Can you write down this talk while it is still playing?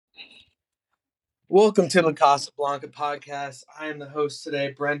Welcome to the Casablanca podcast. I am the host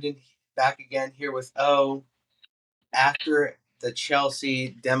today, Brendan, back again here with O. After the Chelsea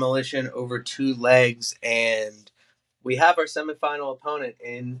demolition over two legs, and we have our semifinal opponent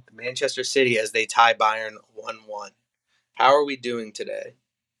in Manchester City as they tie Bayern 1-1. How are we doing today?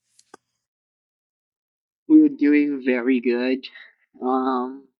 We were doing very good.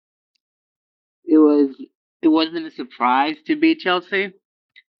 Um, it was it wasn't a surprise to beat Chelsea.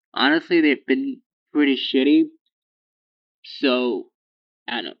 Honestly, they've been pretty shitty. So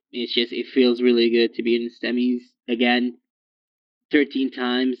I don't know. It feels really good to be in the semis again. 13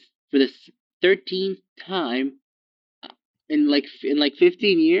 times for the 13th time in like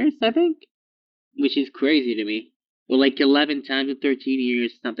 15 years, I think, which is crazy to me. Or like 11 times in 13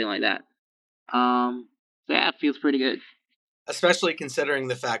 years, something like that. So yeah, it feels pretty good. Especially considering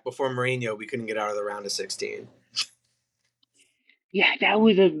the fact before Mourinho we couldn't get out of the round of 16. Yeah, that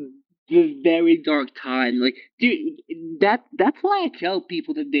was a very dark time. Like, dude, that's why I tell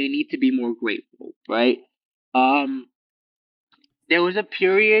people that they need to be more grateful, right? Um, there was a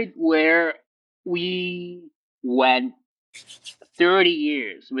period where we went 30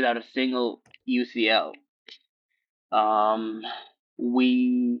 years without a single UCL. Um,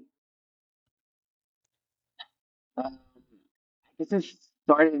 we, I guess it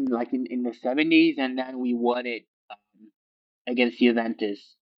started in the 70s, and then we won it against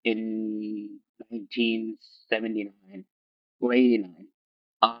Juventus in 1979 or 89.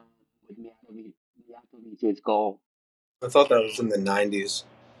 Um, with Miatovich's goal. I thought that was in the 90s.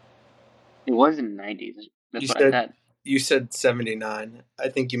 It was in the 90s. You That's what I said said. you said 79. I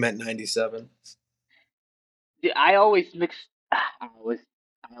think you meant 97. I always mix. I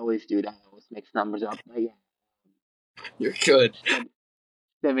always do that. I always mix numbers up. But yeah, You're good.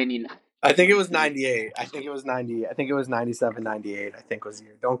 79. I think it was 98. I think it was 90. I think it was 97, 98. I think was the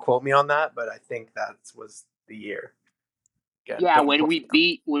year. Don't quote me on that, but I think that was the year. Again, Yeah, don't quote me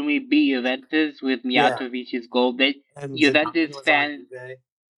on when we beat Juventus with it. Yeah. Miatovich's goal, they And Zidane Juventus was on fans, Juve.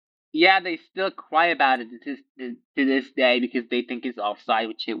 yeah, they still cry about it to this day because they think it's offside,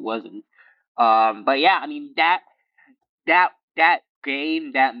 which it wasn't. But yeah, I mean that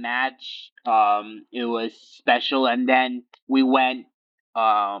game, that match, it was special. And then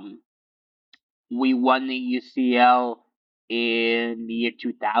um, we won the UCL in the year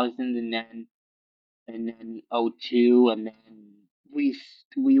 2000, and then '02, and then we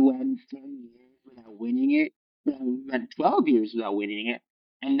went 10 years without winning it. No, we went 12 years without winning it,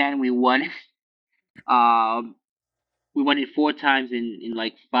 and then um, we won it 4 times in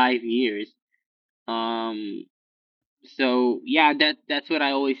like 5 years. Um, So yeah, that's what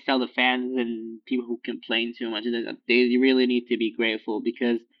I always tell the fans and people who complain too much. That they really need to be grateful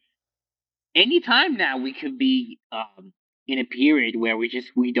because anytime now we could be in a period where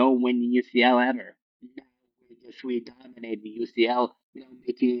we don't win the UCL ever. Now we dominate the UCL without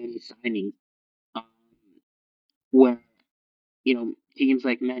making any signings. Um, where teams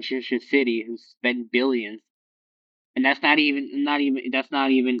like Manchester City who spend billions, and that's not even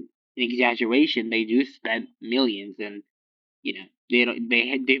an exaggeration. They do spend millions, and they don't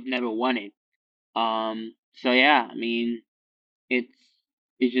they've never won it. So yeah, I mean, it's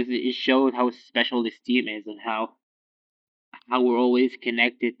it showed how special this team is and how we're always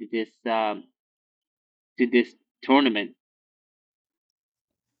connected to this tournament.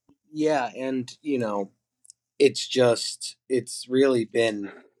 Yeah, and it's really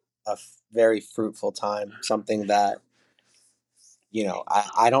been a very fruitful time. Something that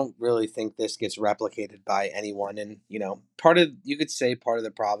I don't really think this gets replicated by anyone. And you could say part of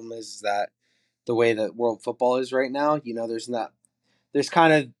the problem is that the way that world football is right now, there's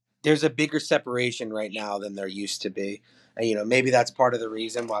kind of there's a bigger separation right now than there used to be. And maybe that's part of the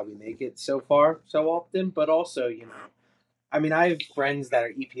reason why we make it so far so often. But also, I mean, I have friends that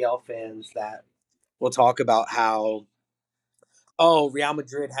are EPL fans that will talk about how, oh, Real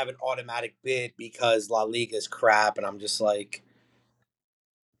Madrid have an automatic bid because La Liga is crap, and I'm just like,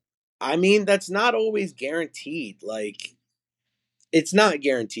 I mean, that's not always guaranteed. Like, it's not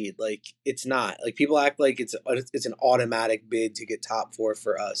guaranteed. Like, it's not. Like, people act like it's an automatic bid to get top four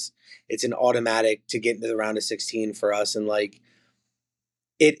for us. It's an automatic to get into the round of 16 for us, and like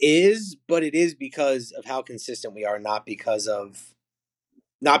it is, but it is because of how consistent we are, not because of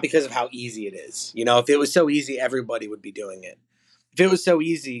how easy it is. If it was so easy, everybody would be doing it. If it was so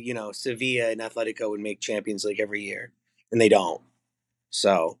easy, Sevilla and Atletico would make Champions League every year, and they don't.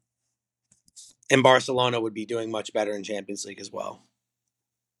 So, and Barcelona would be doing much better in Champions League as well.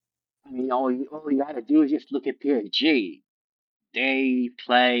 I mean, all you gotta do is just look at PSG. They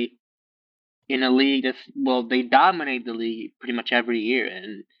play in a league they dominate the league pretty much every year,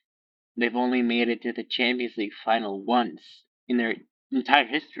 and They've only made it to the Champions League final once in their entire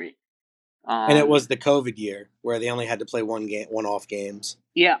history. And it Um, was the COVID year where they only had to play one off games.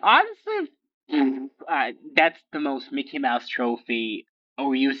 yeah, honestly, that's the most Mickey Mouse Trophy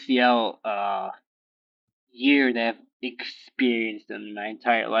or UCL year that I've experienced in my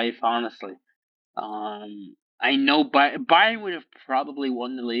entire life. Honestly, I know Bayern would have probably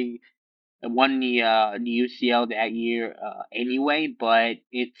won the league, won the UCL that year anyway, but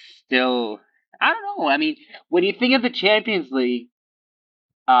it's still, I don't know. I mean, when you think of the Champions League,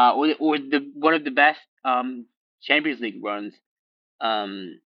 or the one of the best Champions League runs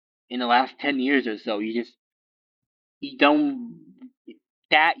um in the last 10 years or so, you don't,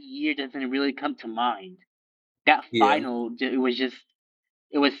 that year doesn't really come to mind. That Yeah. final, it was just,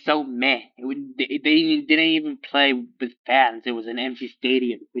 it was so meh. They didn't even play with fans. It was an empty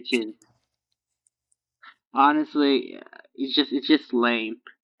stadium, which is honestly, it's just lame.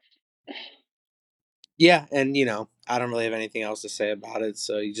 Yeah, and I don't really have anything else to say about it,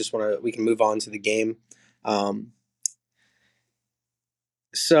 so you just want to we can move on to the game. Um,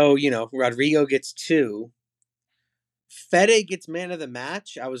 so Rodrigo gets two. Fede gets man of the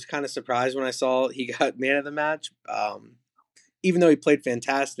match. I was kind of surprised when I saw he got man of the match, even though he played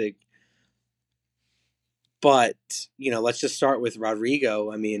fantastic. But let's just start with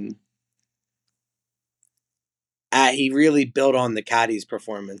Rodrigo. I mean, he really built on the Caddy's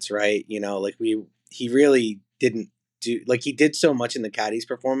performance, right? Like he really didn't do like he did so much in the Caddy's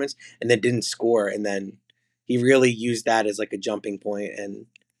performance and then didn't score, and then he really used that as like a jumping point, and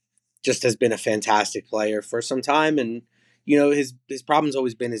just has been a fantastic player for some time. And his problem's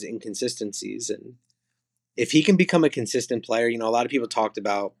always been his inconsistencies, and if he can become a consistent player, a lot of people talked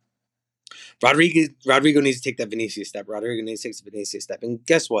about Rodrigo needs to take that Vinicius step. Rodrigo needs to take the Vinicius step. And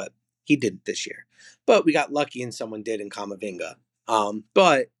guess what? He didn't this year. But we got lucky and someone did in Camavinga.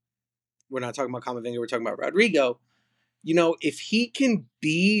 But we're not talking about Camavinga. We're talking about Rodrigo. If he can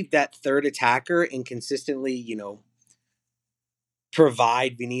be that third attacker and consistently,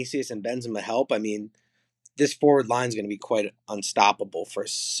 provide Vinicius and Benzema help, I mean, this forward line is going to be quite unstoppable for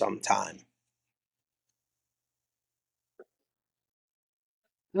some time.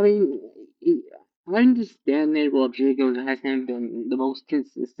 I mean, I understand that Rodrigo hasn't been the most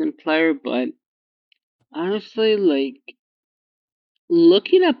consistent player, but honestly, like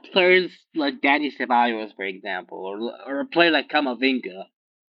looking at players like Danny Ceballos, for example, or a player like Camavinga,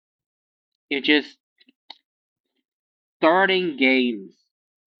 it just starting games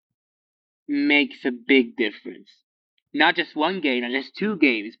makes a big difference. Not just one game, not just two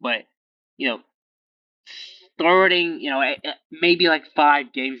games, but you know, starting, maybe like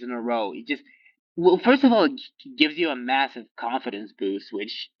 5 games in a row. It just, well, first of all, it gives you a massive confidence boost,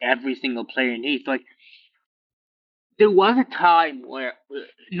 which every single player needs. Like there was a time where,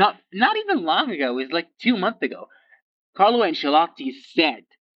 not even long ago, it was like 2 months ago, Carlo Ancelotti said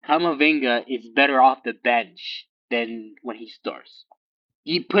Camavinga is better off the bench than when he starts.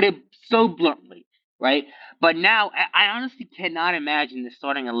 He put it so bluntly, right? But now, I honestly cannot imagine the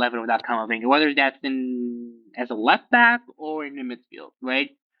starting 11 without Camavinga, whether that's in as a left back or in the midfield, right?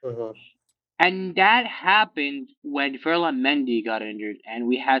 Uh-huh. And that happened when Ferland Mendy got injured, and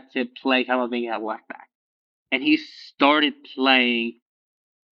we had to play Camavinga at left back, and he started playing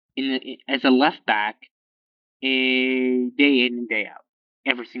as a left back day in and day out.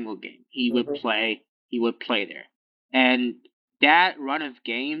 Every single game, he would Uh-huh. play. He would play there, and that run of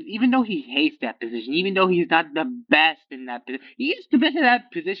games, even though he hates that position, even though he's not the best in that position, he is the best in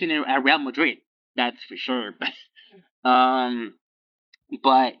that position at Real Madrid. That's for sure. um,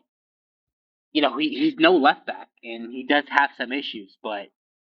 but he's no left back, and he does have some issues. But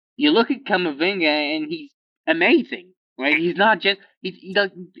you look at Camavinga, and he's amazing, right? He's not just he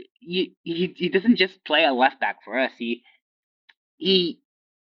doesn't he doesn't just play a left back for us. He he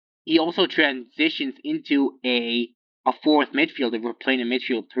also transitions into a fourth midfielder. We're playing a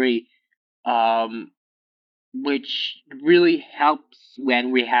midfield three, um, which really helps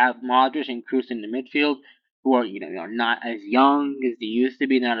when we have Modric and Kroos in the midfield, who are are not as young as they used to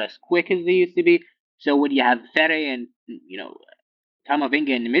be, not as quick as they used to be. So when you have Fede and Camavinga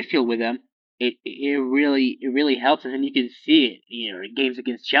in the midfield with them, it really helps us, and you can see it. In games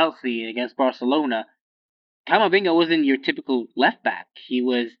against Chelsea and against Barcelona, Camavinga wasn't your typical left back. He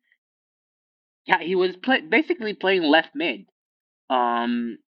was basically playing left mid.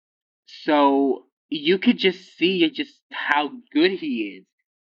 Um, so you could just see just how good he is,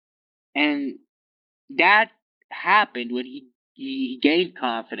 and that happened when he gained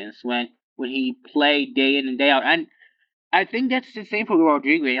confidence when he played day in and day out. And I think that's the same for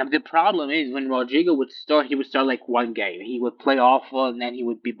Rodrigo. The problem is when Rodrigo would start, he would start like one game. He would play awful, and then he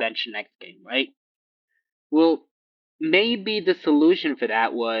would be benched next game, right? Well, maybe the solution for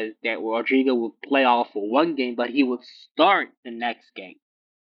that was that Rodrigo would play awful one game, but he would start the next game.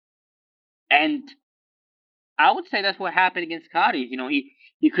 And I would say that's what happened against Cadiz.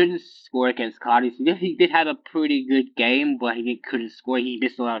 He couldn't score against Cadiz. He did have a pretty good game, but couldn't score. He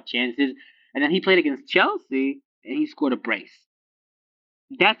missed a lot of chances. And then he played against Chelsea, and he scored a brace.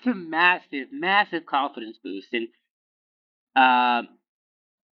 That's a massive, massive confidence boost. Uh,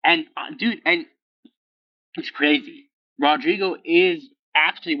 dude, and it's crazy. Rodrigo is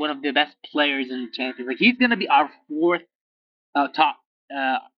actually one of the best players in the Champions League. He's gonna be top,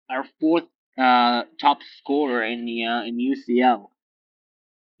 uh, our fourth top scorer in UCL.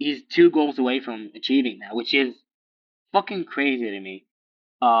 He's 2 goals away from achieving that, which is fucking crazy to me.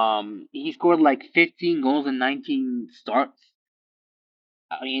 He scored like 15 goals in 19 starts.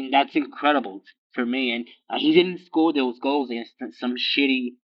 I mean, that's incredible for me. And he didn't score those goals against some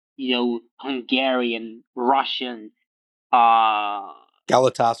shitty, Hungarian, Russian uh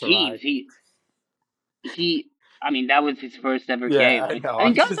teams. Galatasaray. He. I mean, that was his first ever Yeah, game. I know. I mean,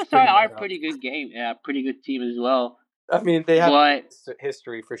 I'm just Galatasaray bringing are that a up. pretty good game, pretty good team as well. I mean, they have But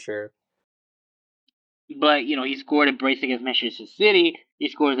history for sure. he scored a brace against Manchester City. He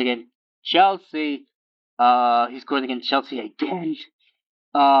scores against Chelsea. He scores against Chelsea again.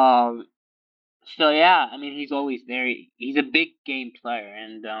 Um, so yeah, I mean, he's always there. He's a big game player,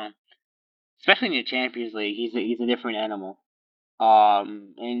 and especially in the Champions League, he's a different animal.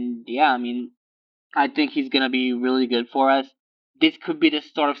 And yeah, I mean, I think he's gonna be really good for us. This could be the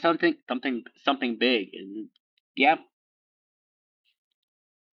start of something big, and yeah.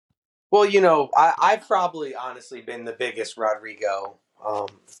 Well, I've probably honestly been the biggest Rodrigo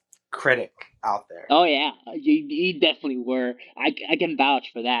critic out there. Oh yeah, you definitely were. I can vouch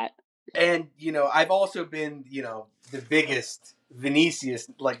for that. And, I've also been, the biggest Vinicius,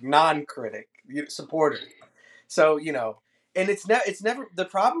 like, non critic supporter. So, and it's never, the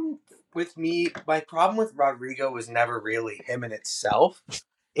problem with me, my problem with Rodrigo was never really him in itself.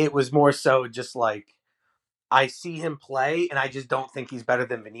 It was more so just like, I see him play, and I just don't think he's better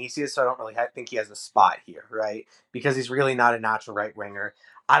than Vinicius. So I don't really think he has a spot here, right? Because he's really not a natural right winger.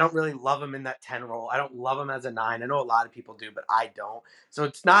 I don't really love him in that 10 role. I don't love him as a 9. I know a lot of people do, but I don't. So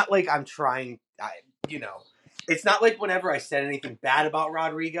it's not like I'm trying. You know, it's not like whenever I said anything bad about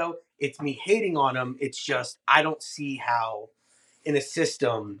Rodrigo, it's me hating on him. It's just I don't see how in a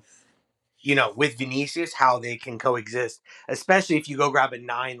system, with Vinicius, how they can coexist, especially if you go grab a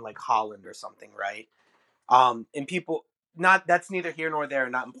 9 like Holland or something, right? And people, not that's neither here nor there,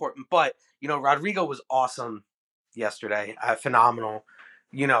 not important. But Rodrigo was awesome yesterday, phenomenal.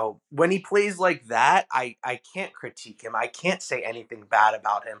 When he plays like that, I can't critique him. I can't say anything bad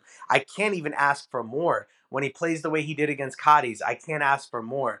about him. I can't even ask for more. When he plays the way he did against Cadiz, I can't ask for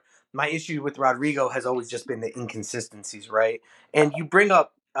more. My issue with Rodrigo has always just been the inconsistencies, right? And you bring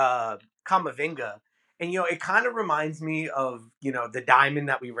up Kamavinga, and it kind of reminds me of the diamond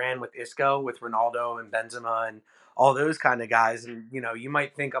that we ran with Isco, with Ronaldo and Benzema and all those kind of guys. And you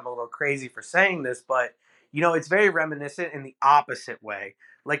might think I'm a little crazy for saying this, but it's very reminiscent in the opposite way.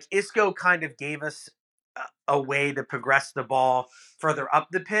 Like Isco kind of gave us a way to progress the ball further up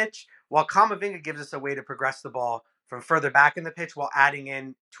the pitch, while Kamavinga gives us a way to progress the ball from further back in the pitch while adding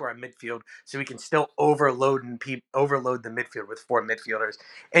in to our midfield, so we can still overload the midfield with 4 midfielders.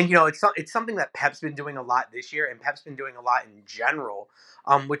 And it's something that Pep's been doing a lot this year, and Pep's been doing a lot in general,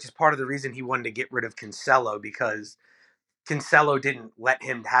 which is part of the reason he wanted to get rid of Cancelo, because Cancelo didn't let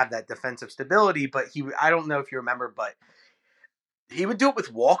him have that defensive stability. But I don't know if you remember, but he would do it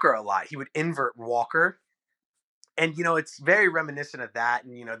with Walker a lot. He would invert Walker, and it's very reminiscent of that.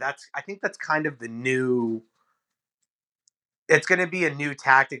 And I think that's kind of the new. It's going to be a new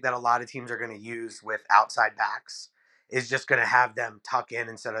tactic that a lot of teams are going to use with outside backs. Is just going to have them tuck in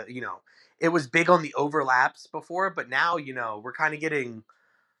instead of It was big on the overlaps before, but now we're kind of getting,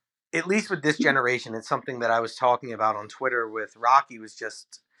 at least with this generation. It's something that I was talking about on Twitter with Rocky. Was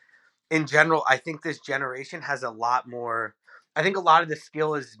just in general, I think this generation has a lot more. I think a lot of the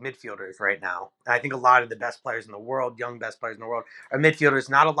skill is midfielders right now. And I think a lot of the best players in the world, young best players in the world, are midfielders,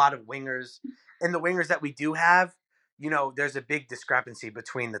 not a lot of wingers. And the wingers that we do have, there's a big discrepancy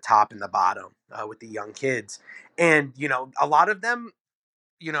between the top and the bottom with the young kids. And, a lot of them,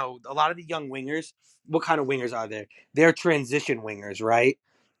 a lot of the young wingers, what kind of wingers are there? They're transition wingers, right?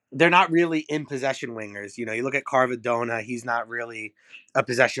 They're not really in possession wingers. You look at Carvadona, he's not really a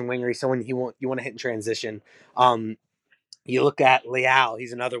possession winger. He's someone you want to hit in transition. You look at Leal,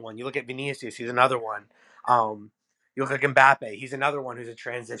 he's another one. You look at Vinicius, he's another one. You look like Mbappe. He's another one who's a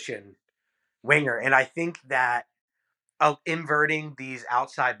transition winger, and I think that inverting these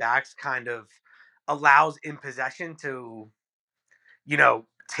outside backs kind of allows in possession to,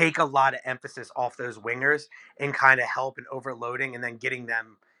 take a lot of emphasis off those wingers and kind of help in overloading and then getting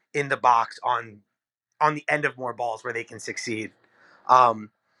them in the box on the end of more balls where they can succeed. Um,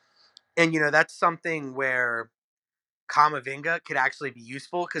 and that's something where Kamavinga could actually be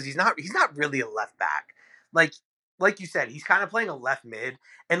useful because he's not really a left back. Like like you said, he's kind of playing a left mid,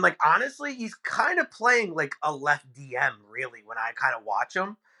 and like honestly, he's kind of playing like a left DM really when I kind of watch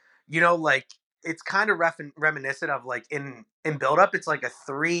him. Like it's kind of reminiscent of like in build up, it's like a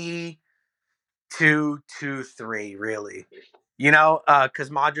 3-2-2-3 really. Because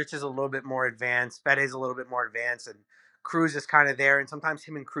Modric is a little bit more advanced, Fede's a little bit more advanced, and Cruz is kind of there, and sometimes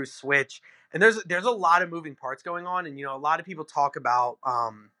him and Cruz switch. And there's a lot of moving parts going on, and a lot of people talk about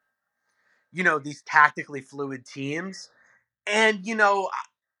these tactically fluid teams, and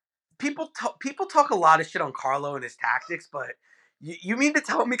people talk a lot of shit on Carlo and his tactics, but you mean to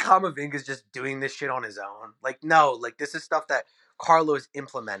tell me Kamavinga is just doing this shit on his own? Like, no, like this is stuff that Carlo is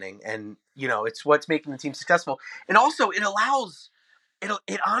implementing, and it's what's making the team successful. And also, it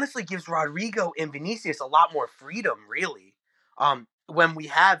honestly gives Rodrigo and Vinicius a lot more freedom, really, when we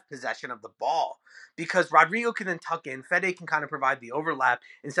have possession of the ball. Because Rodrigo can then tuck in, Fede can kind of provide the overlap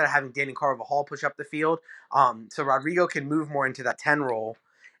instead of having Danny Carvajal push up the field. So Rodrigo can move more into that 10 role,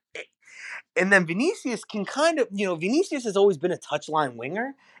 and then Vinicius can kind of, Vinicius has always been a touchline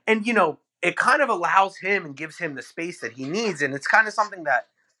winger, and it kind of allows him and gives him the space that he needs, and it's kind of something that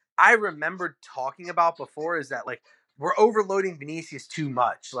I remembered talking about before is that like we're overloading Vinicius too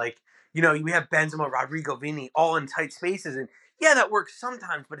much. Like, we have Benzema, Rodrigo, Vini all in tight spaces, and yeah, that works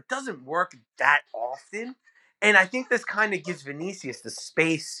sometimes, but it doesn't work that often. And I think this kind of gives Vinicius the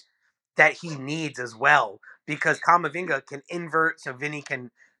space that he needs as well because Kamavinga can invert, so Vinny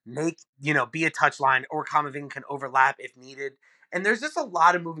can make be a touch line, or Kamavinga can overlap if needed. And there's just a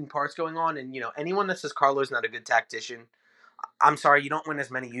lot of moving parts going on. And anyone that says Carlo's not a good tactician, I'm sorry, you don't win as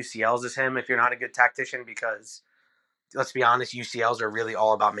many UCLs as him if you're not a good tactician because let's be honest, UCLs are really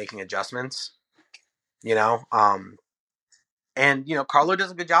all about making adjustments. You know, um, and Carlo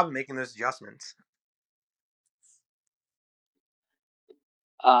does a good job of making those adjustments.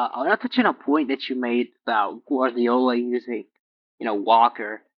 I want to touch on a point that you made about Guardiola using,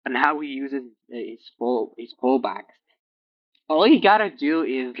 Walker and how he uses his fullbacks. All you gotta do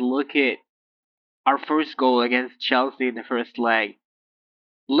is look at our first goal against Chelsea in the first leg.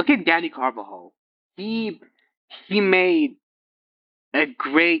 Look at Danny Carvajal. He he made a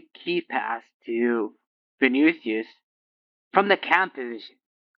great key pass to Vinicius from the cam position,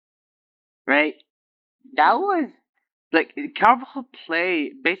 right? That was like Carvajal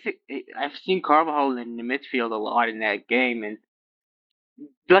play basic. I've seen Carvajal in the midfield a lot in that game, and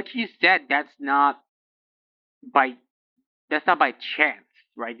like you said, by that's not by chance,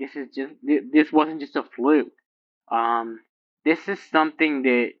 right? This wasn't just a fluke. Um, this is something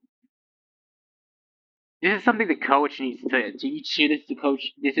that this is something the coach needs to teach you.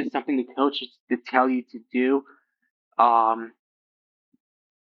 This is something the coach needs to tell you to do. Um,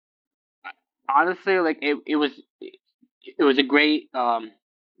 honestly, like it was a great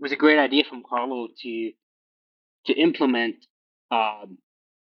it was a great idea from Carlo to implement um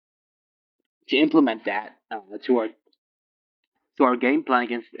to implement that to our game plan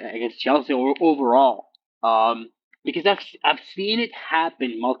against Chelsea overall. Um, because I've seen it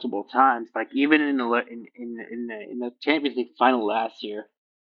happen multiple times. Like even in the Champions League final last year,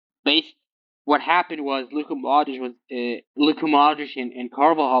 based what happened was Luka Modric and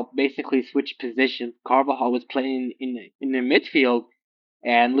Carvajal basically switched positions. Carvajal was playing in the midfield,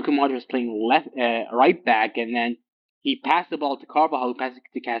 and Luka Modric was playing right back, and then he passed the ball to Carvajal, who passed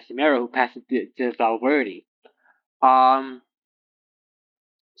it to Casemiro, who passed it to Valverde. Um,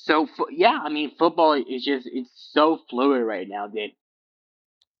 yeah, I mean, football is just it's so fluid right now that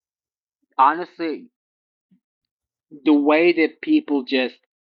honestly, the way that people just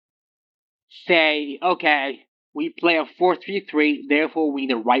say, okay, we play a 4-3-3, therefore we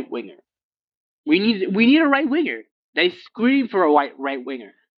need a right winger. We need a right winger. They scream for a right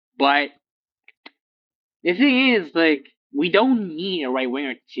winger, but the thing is, like, we don't need a right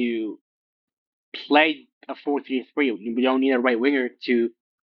winger to play a 4-3-3. We don't need a right winger to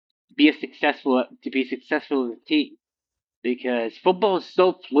be successful as a team because football is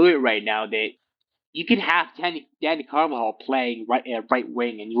so fluid right now that you can have Danny Carvajal playing right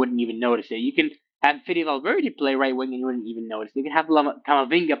wing and you wouldn't even notice it. You can have Fede Valverde play right wing and you wouldn't even notice it. You can have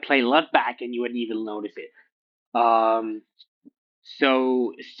Camavinga play left back and you wouldn't even notice it. Um,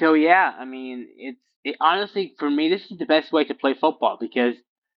 so yeah, I mean honestly, for me, this is the best way to play football because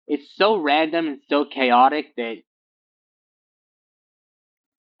it's so random and so chaotic that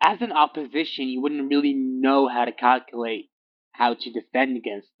as an opposition, you wouldn't really know how to calculate how to defend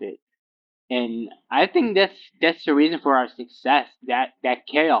against it. And I think that's the reason for our success. That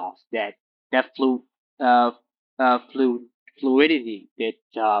chaos, that uh, flu, fluidity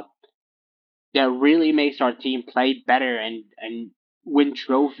that really makes our team play better and win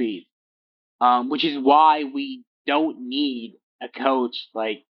trophies. Which is why we don't need a coach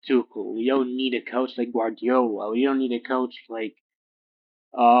like Tuchel. We don't need a coach like Guardiola. We don't need a coach like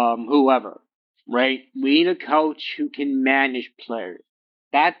whoever, right? We need a coach who can manage players.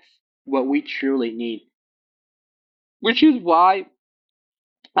 That's what we truly need. Which is why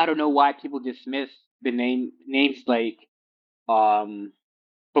I don't know why people dismiss the names like um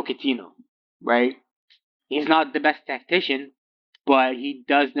Pochettino, right? He's not the best tactician, but he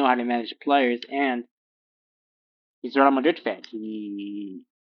does know how to manage players, and he's a Real Madrid fan.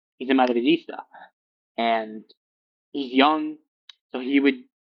 He's a Madridista, and he's young, so he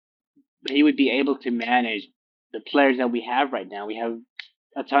would be able to manage the players that we have right now. We have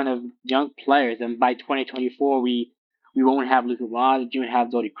a ton of young players, and by 2024, we won't have Luka Modric, you won't have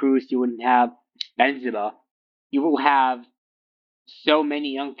Dodi Cruz, you wouldn't have Benzema. You will have so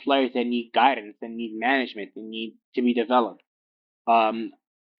many young players that need guidance, that need management, that need to be developed. Um,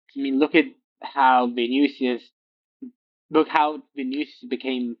 I mean, how Vinicius, look how Vinicius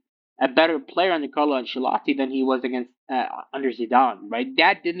became a better player under Carlo Ancelotti than he was against under Zidane, right?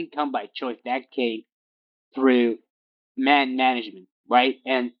 That didn't come by choice. That came through man management, right?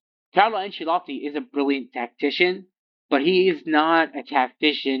 And Carlo Ancelotti is a brilliant tactician, but he is not a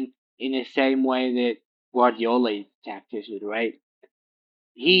tactician in the same way that Guardiola is a tactician, right?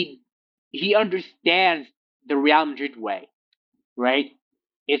 He he understands the Real Madrid way, right?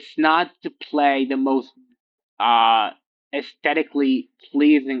 It's not to play the most uh, aesthetically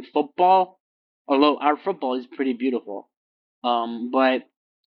pleasing football, although our football is pretty beautiful. But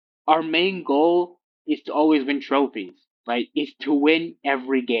our main goal is to always win trophies, right? Is to win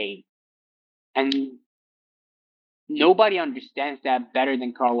every game, and nobody understands that better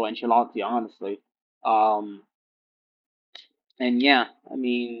than Carlo Ancelotti, honestly. Um, and yeah, I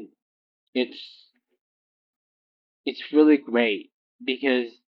mean, it's it's really great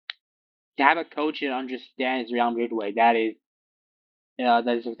because to have a coach that understands Real Madrid way, that is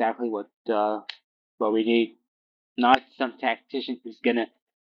exactly what we need. Not some tactician who's gonna.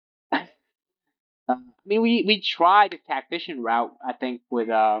 I mean, we tried the tactician route, I think, with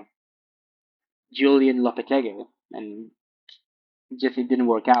Julian Lopetegui, and just it didn't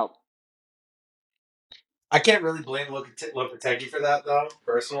work out. I can't really blame Lopetegui for that, though.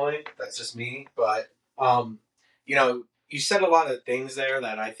 Personally, that's just me. But um, you said a lot of things there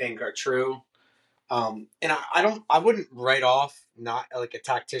that I think are true. And I don't, I wouldn't write off not like a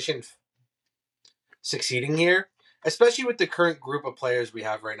tactician succeeding here, especially with the current group of players we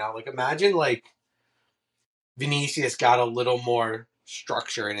have right now. Like, imagine like Vinicius got a little more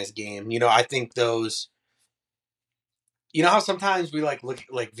structure in his game. I think those. You know how sometimes we like look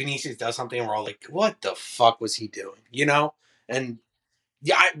like Vinicius does something and we're all like, "What the fuck was he doing?" And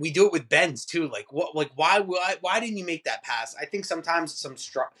yeah, we do it with Benz too. Like what? Like why didn't you make that pass? I think sometimes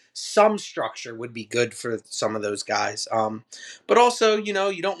some structure would be good for some of those guys. But also you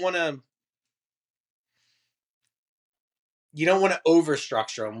don't want to over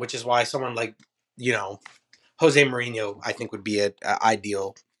structure them, which is why someone like you know Jose Mourinho I think would be a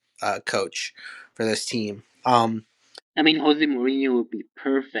ideal coach for this team. I mean, Jose Mourinho would be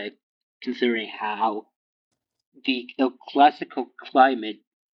perfect considering how the classical climate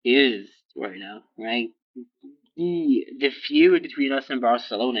is right now, right? The feud between us and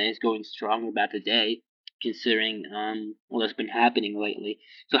Barcelona is going strong about the day, considering what's been happening lately.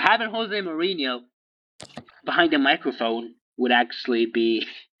 So having Jose Mourinho behind the microphone would actually be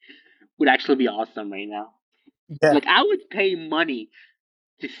awesome right now. Yeah, Like I would pay money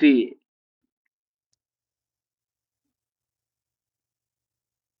to see it.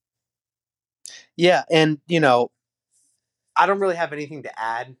 yeah, and I don't really have anything to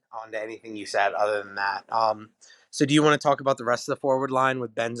add on to anything you said other than that. So do you want to talk about the rest of the forward line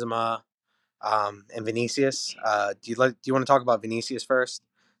with Benzema and Vinicius? Do you want to talk about Vinicius first,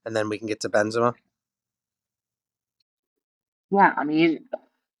 and then we can get to Benzema? Yeah, I mean,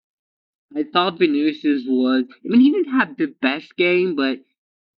 I thought Vinicius was. I mean, he didn't have the best game, but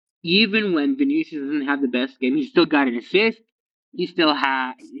even when Vinicius doesn't have the best game, he still got an assist. He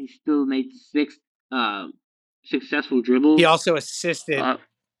still made six uh, successful He dribbles. also assisted Uh,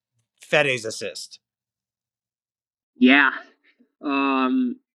 Fede's assist. yeah.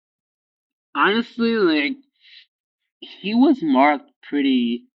 Um, honestly, like he was marked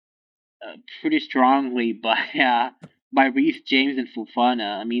pretty strongly by Reece James and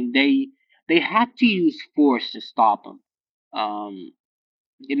Fofana. I mean, they had to use force to stop him. Um,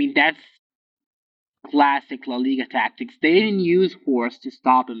 I mean, that's classic La Liga tactics. They didn't use force to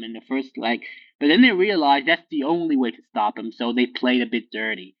stop him in the first leg, but then they realized that's the only way to stop him, so they played a bit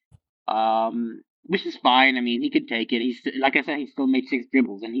dirty. Which is fine. I mean, he could take it. He's like I said, he still made 6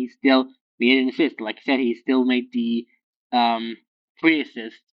 dribbles, and he still made an assist. Like I said, he still made the um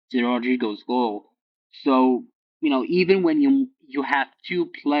pre-assist to Rodrigo's goal. So even when you have two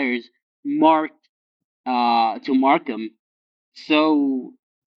players marked to mark him so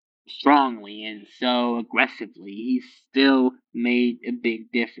strongly and so aggressively, he still made a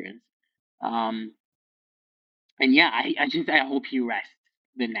big difference. Um, and yeah, I hope he rests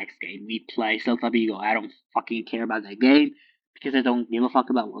the next game. We play Celta Vigo. I don't fucking care about that game because I don't give a fuck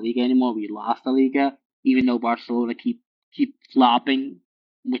about La Liga anymore. We lost La Liga, even though Barcelona keep flopping,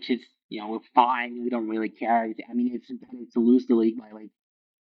 which is we're fine. We don't really care. I mean, it's better to lose the league by like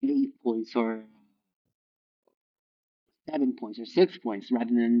 8 points or 7 points or 6 points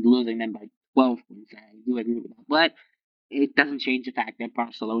rather than losing them by 12 points. I do agree with that, but it doesn't change the fact that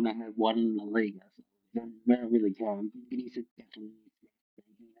Barcelona have won La Liga. So they don't really care. Vinicius definitely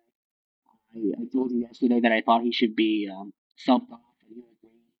I told you yesterday that I thought he should be subbed off, and you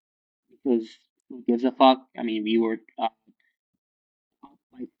agree because who gives a fuck? I mean, we were up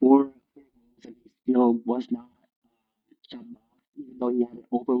by four goals, and he still was not subbed off, even though he had an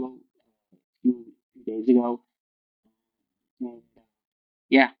overload few days ago. And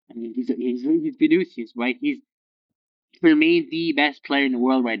yeah, I mean, he's Vinicius, right? He's for me the best player in the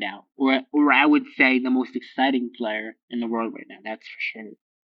world right now, or I would say the most exciting player in the world right now. That's for sure.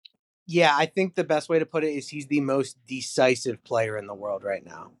 Yeah, I think the best way to put it is he's the most decisive player in the world right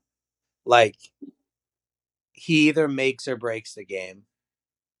now. Like, he either makes or breaks the game,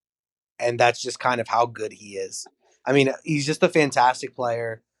 and that's just kind of how good he is. I mean, he's just a fantastic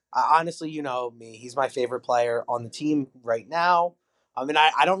player. Honestly, you know me, he's my favorite player on the team right now. I mean,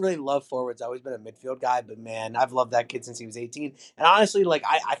 I don't really love forwards. I've always been a midfield guy, but man, I've loved that kid since he was 18. And honestly, like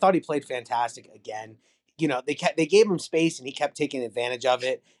I thought he played fantastic again. They gave him space and he kept taking advantage of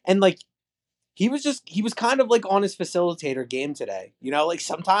it. And like he was kind of like on his facilitator game today. Like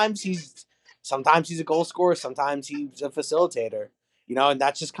sometimes he's a goal scorer, sometimes he's a facilitator. And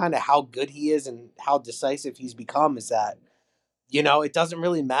that's just kind of how good he is and how decisive he's become is that, it doesn't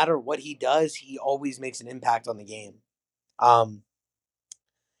really matter what he does, he always makes an impact on the game. Um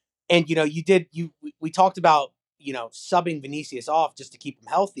and we talked about, subbing Vinicius off just to keep him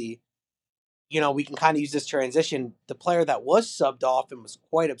healthy. We can kind of use this transition. The player that was subbed off and was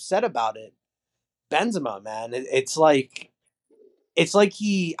quite upset about it, Benzema, man. It's like I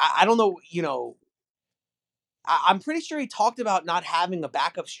don't know, I'm pretty sure he talked about not having a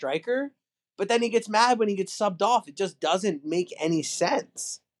backup striker, but then he gets mad when he gets subbed off. It just doesn't make any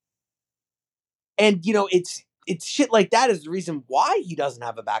sense. And it's shit like that is the reason why he doesn't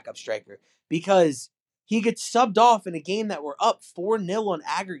have a backup striker, because he gets subbed off in a game that we're up 4-0 on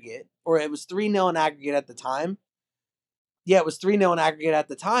aggregate, or it was 3-0 on aggregate at the time. Yeah, it was 3-0 in aggregate at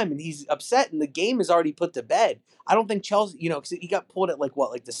the time, and he's upset, and the game is already put to bed. I don't think Chelsea, because he got pulled at like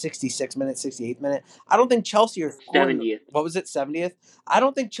what, like the 66th minute, 68th minute. I don't think Chelsea are scoring, 70th. what was it, 70th? I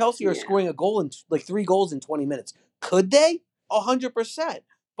don't think Chelsea are Yeah. scoring a goal in like 3 goals in 20 minutes. Could they? 100%.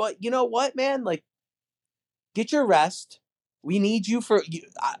 But you know what, man? Like, get your rest. We need you for.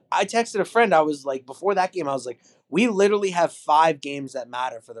 I texted a friend. I was like, before that game, I was like, we literally have 5 games that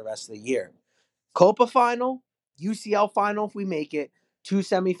matter for the rest of the year. Copa final, UCL final if we make it, 2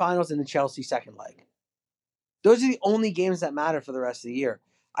 semifinals, and the Chelsea second leg. Those are the only games that matter for the rest of the year.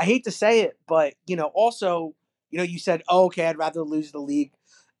 I hate to say it, but also, you said, oh, okay, I'd rather lose the league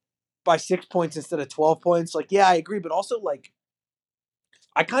by 6 points instead of 12 points. Like, yeah, I agree, but also like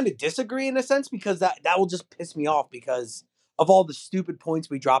I kind of disagree in a sense because that will just piss me off because of all the stupid points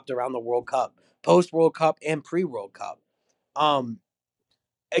we dropped around the World Cup, post World Cup and pre World Cup. Um,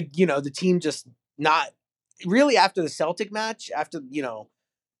 the team just not really after the Celtic match, after,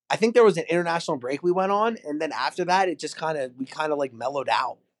 I think there was an international break we went on, and then after that, it just we kind of like mellowed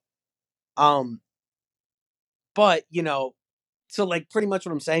out. Um, but so like pretty much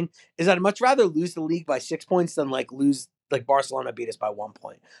what I'm saying is that I'd much rather lose the league by 6 points than like lose like Barcelona beat us by 1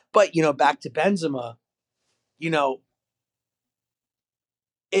 point. But back to Benzema, you know,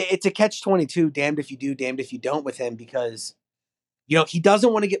 it's a catch-22. Damned if you do, damned if you don't with him because he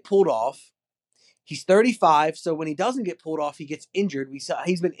doesn't want to get pulled off. He's 35, so when he doesn't get pulled off, he gets injured. We saw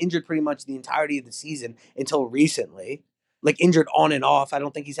he's been injured pretty much the entirety of the season until recently. like injured on and off. I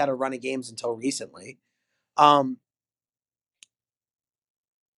don't think he's had a run of games until recently. Um,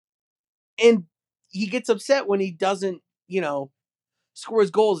 and he gets upset when he doesn't, score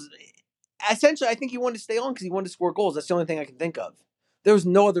his goals. Essentially, I think he wanted to stay on because he wanted to score goals. That's the only thing I can think of. There was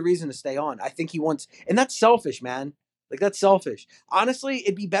no other reason to stay on. I think he wants, and that's selfish, man. Like that's selfish. Honestly,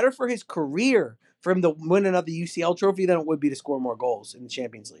 it'd be better for his career for him to win another UCL trophy than it would be to score more goals in the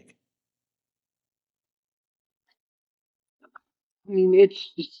Champions League. I mean,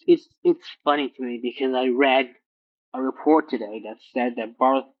 it's funny to me because I read a report today that said that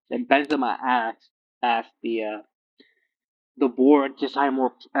Benzema asked the board to sign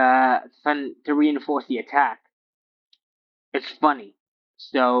more to reinforce the attack. It's funny.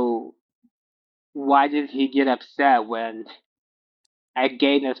 So why did he get upset when a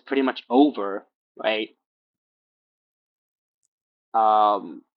game that's pretty much over, right?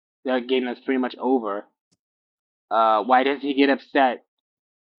 Um, the game that's pretty much over. Why does he get upset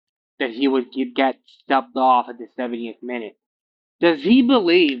that he would get subbed off at the 70th minute? Does he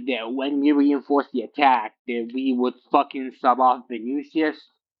believe that when we reinforce the attack, that we would fucking sub off Vinicius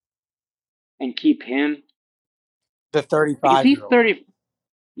and keep him? The Because 35 he's year old. 30.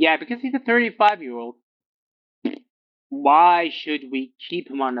 Yeah, because he's a 35-year-old. Why should we keep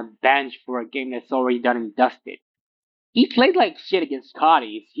him on the bench for a game that's already done and dusted? He played like shit against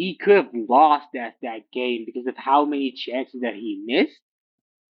Scotties. He could have lost that game because of how many chances that he missed.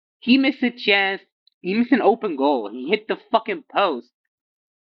 He missed a chance. He missed an open goal. He hit the fucking post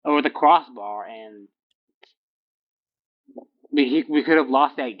or the crossbar, and we could have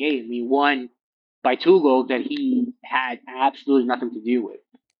lost that game. We won by 2 goals that he had absolutely nothing to do with.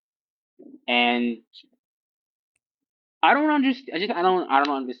 And I don't understand. I don't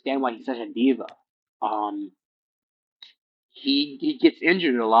understand why he's such a diva. Um, he gets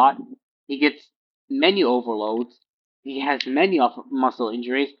injured a lot. He gets many overloads. He has many muscle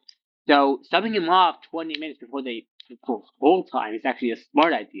injuries. So subbing him off 20 minutes before full time is actually a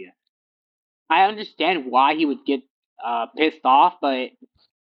smart idea. I understand why he would get pissed off, but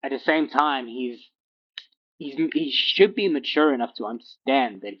at the same time, he should be mature enough to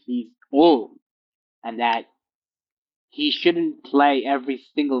understand that he's old and that he shouldn't play every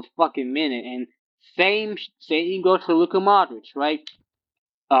single fucking minute. And same goes for Luka Modric, right?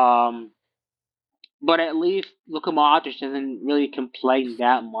 Um, but at least Luka Modric doesn't really complain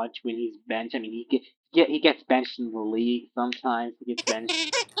that much when he's benched. I mean, he gets benched in the league sometimes. He gets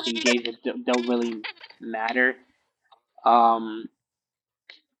benched in games that don't really matter. Um,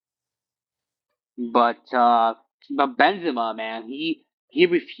 but uh, but Benzema, man, he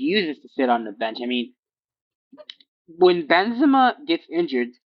refuses to sit on the bench. I mean, when Benzema gets injured,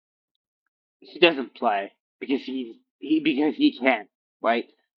 he doesn't play because he can, right?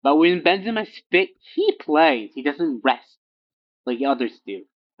 But when Benzema's fit, he plays. He doesn't rest like others do.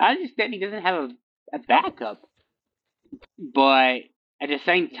 I understand he doesn't have a backup, but at the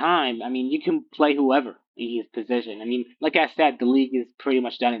same time, I mean, you can play whoever in his position. I mean, like I said, the league is pretty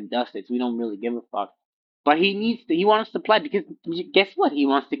much done and dusted, so we don't really give a fuck. But he wants to play because guess what? He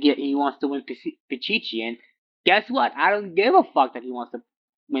wants to win Pichichi, and guess what? I don't give a fuck that he wants to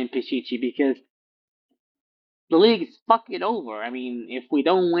win Pichichi because the league is fucking over. I mean, if we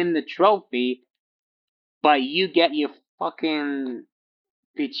don't win the trophy, but you get your fucking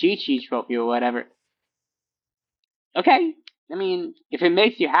Pichichi trophy or whatever, okay. I mean, if it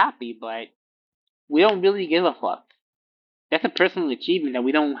makes you happy, but we don't really give a fuck. That's a personal achievement that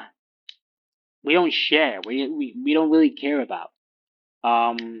we don't share. We don't really care about.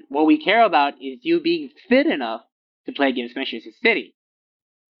 What we care about is you being fit enough to play against Manchester City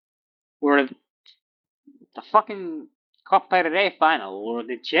or the fucking Copa del Rey final or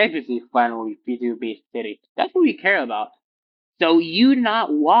the Champions League final if you do beat City. That's what we care about. So you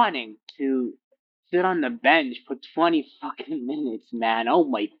not wanting to sit on the bench for 20 fucking minutes, man. Oh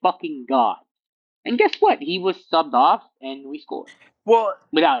my fucking god. And guess what? He was subbed off and we scored Well,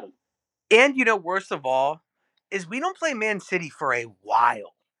 without him. and worst of all, is we don't play Man City for a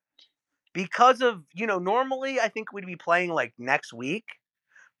while. Because of, normally I think we'd be playing like next week,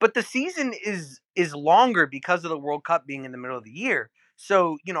 but the season is longer because of the World Cup being in the middle of the year.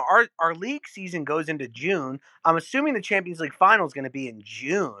 So, our league season goes into June. I'm assuming the Champions League final is going to be in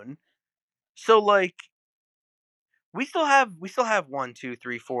June. So like we still have one, two,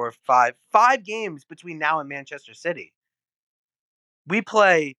 three, four, five games between now and Manchester City. We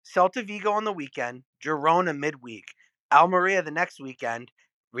play Celta Vigo on the weekend, Girona midweek, Almeria the next weekend,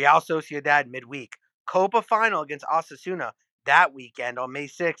 Real Sociedad midweek, Copa final against Osasuna that weekend on May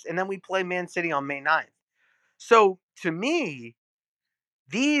 6th, and then we play Man City on May 9th. So to me,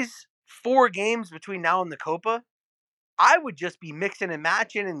 these 4 games between now and the Copa, I would just be mixing and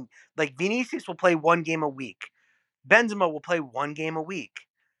matching, and like Vinicius will play 1 game a week. Benzema will play 1 game a week.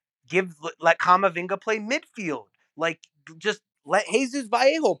 Let Camavinga play midfield. Like just let Jesus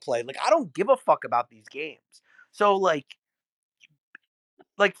Vallejo play. Like I don't give a fuck about these games. So I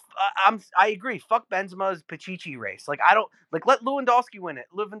agree. Fuck Benzema's Pichichi race. Like I don't like let Lewandowski win it.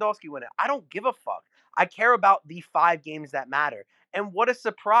 I don't give a fuck. I care about the 5 games that matter. And what a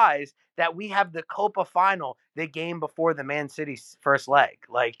surprise that we have the Copa final the game before the Man City's first leg.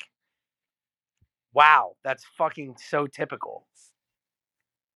 Like, wow, that's fucking so typical.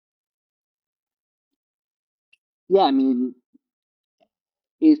 Yeah, I mean,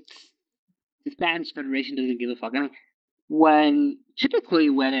 it's the Spanish Federation doesn't give a fuck. I mean, when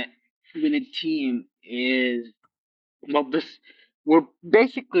a team is well, this we're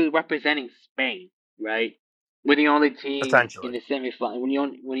basically representing Spain, right? We're the only team in Essentially. the semifinal. When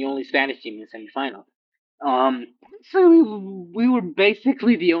the only Spanish team in the semifinal. Um, so we were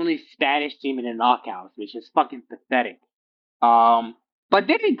basically the only Spanish team in the knockouts, which is fucking pathetic. Um, but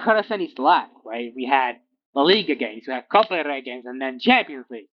they didn't cut us any slack, right? We had La Liga games, we had Copa del Rey games, and then Champions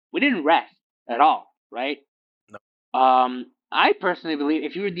League. We didn't rest at all, right? No. I personally believe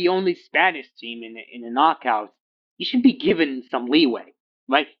if you're the only Spanish team in the knockouts, you should be given some leeway,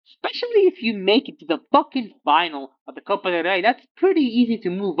 right? Especially if you make it to the fucking final of the Copa del Rey. That's pretty easy to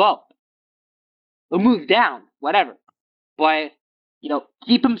move up or move down, whatever. But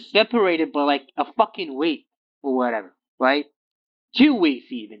keep them separated by like a fucking week or whatever, right? 2 weeks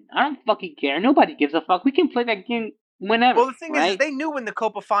even. I don't fucking care. Nobody gives a fuck. We can play that game whenever, Well, the thing is right? they knew when the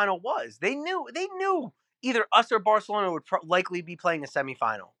Copa final was. They knew either us or Barcelona would likely be playing a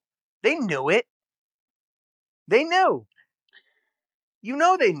semifinal. They knew it. They knew.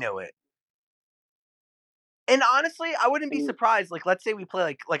 They knew it. And honestly, I wouldn't be surprised. Like, let's say we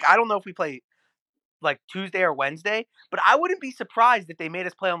play like I don't know if we play like Tuesday or Wednesday, but I wouldn't be surprised if they made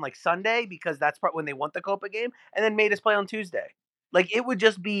us play on like Sunday because that's when they want the Copa game, and then made us play on Tuesday. Like it would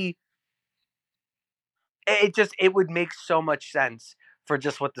just be, it would make so much sense for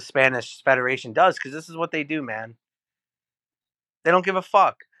just what the Spanish Federation does because this is what they do, man. They don't give a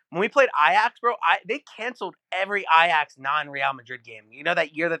fuck. When we played Ajax, bro, they canceled every Ajax non-Real Madrid game. You know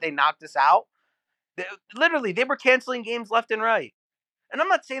that year that they knocked us out? Literally, they were canceling games left and right. And I'm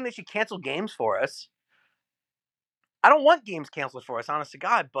not saying they should cancel games for us. I don't want games canceled for us, honest to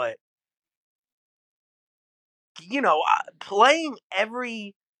God, but playing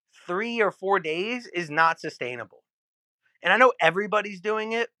every 3 or 4 days is not sustainable. And I know everybody's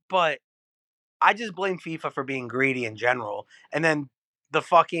doing it, but I just blame FIFA for being greedy in general. And then the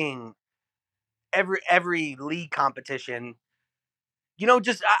fucking every league competition,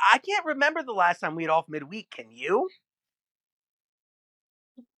 just I can't remember the last time we had off midweek. Can you?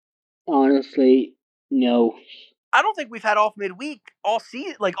 Honestly, no. I don't think we've had off midweek all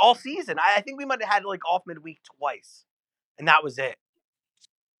season. Like all season, I think we might have had like off midweek twice, and that was it.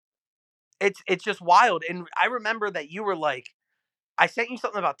 It's just wild. And I remember that you were like, I sent you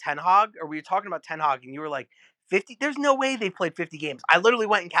something about Ten Hag, or we were talking about Ten Hag, and you were like, 50. There's no way they played 50 games. I literally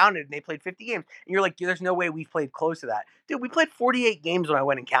went and counted, and they played 50 games. And you're like, there's no way we've played close to that, dude. We played 48 games when I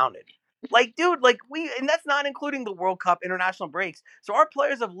went and counted. Like, dude, like and that's not including the World Cup international breaks. So our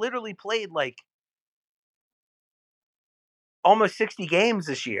players have literally played like almost 60 games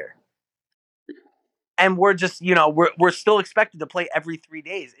this year. And we're just, we're still expected to play every 3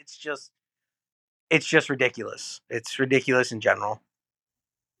 days. It's just ridiculous. It's ridiculous in general.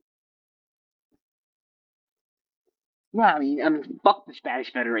 Yeah, I mean, fuck the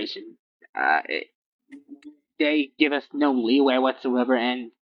Spanish Federation. They give us no leeway whatsoever,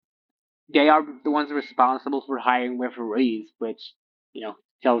 and they are the ones responsible for hiring referees, which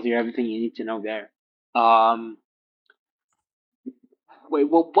tells you everything you need to know there. Um, wait,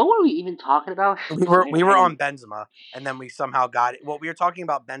 what were we even talking about? We Because were I, we I were don't. on Benzema, and then we somehow got it. Well, we were talking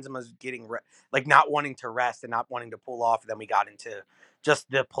about Benzema's getting like not wanting to rest and not wanting to pull off. And then we got into just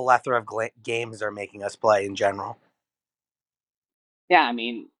the plethora of games they're making us play in general. Yeah, I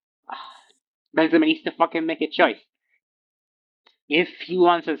mean, Benzema needs to fucking make a choice. If he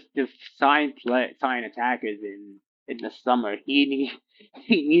wants us to sign attackers in the summer, he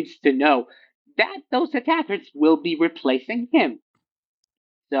needs to know that those attackers will be replacing him.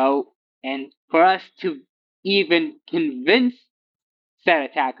 So, and for us to even convince said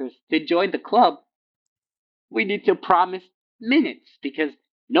attackers to join the club, we need to promise minutes because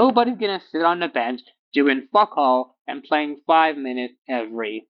nobody's gonna sit on the bench doing fuck all and playing 5 minutes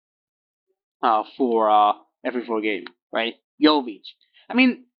for every 4 games, right? Jovic. I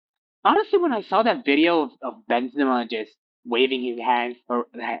mean, honestly, when I saw that video of Benzema just waving his hands or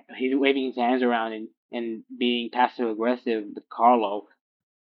he's waving his hands around and being passive aggressive with Carlo,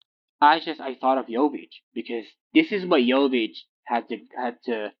 I thought of Jovic because this is what Jovic had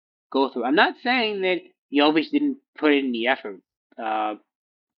to go through. I'm not saying that Jovic didn't put in the effort, uh,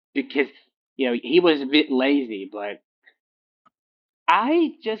 because he was a bit lazy, but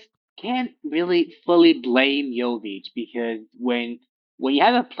I just can't really fully blame Jovic because when you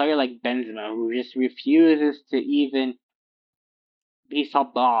have a player like Benzema who just refuses to even be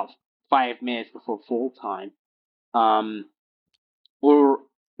subbed off 5 minutes before full time, um, or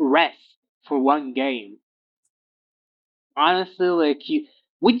rest for one game, honestly, like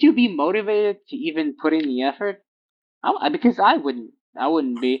would you be motivated to even put in the effort? Because I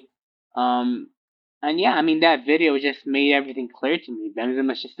wouldn't be. Um, and yeah, I mean that video just made everything clear to me.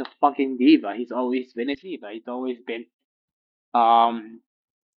 Benzema's just a fucking diva. He's always been a diva. Um,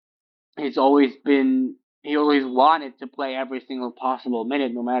 he's always been, he always wanted to play every single possible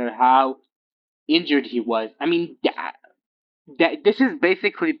minute, no matter how injured he was. I mean, that this is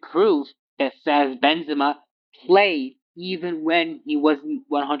basically proof that says Benzema played even when he wasn't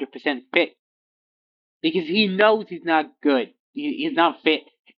 100% fit because he knows he's not good. He's not fit.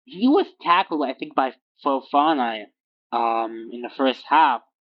 He was tackled, I think, by Fofana in the first half,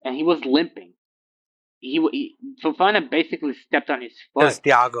 and he was limping. Fofana basically stepped on his It foot, was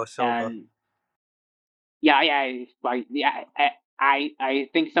Thiago Silva. and yeah, like yeah, I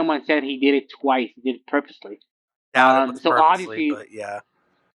think someone said he did it twice. He did it purposely. Doubt it was So purposely, obviously, but yeah.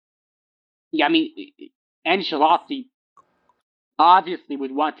 yeah, I mean, Ancelotti obviously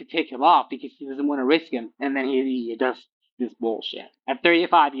would want to take him off because he doesn't want to risk him, and then he does this bullshit at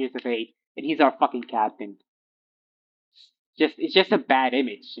 35 years of age, and he's our fucking captain. It's just a bad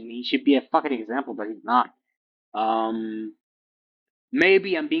image, and he should be a fucking example, but he's not. Um,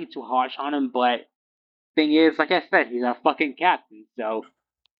 Maybe I'm being too harsh on him, but thing is, like I said, he's our fucking captain. So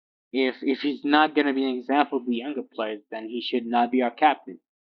if he's not gonna be an example to the younger players, then he should not be our captain.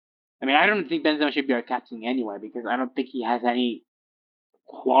 I mean, I don't think Benzema should be our captain anyway because I don't think he has any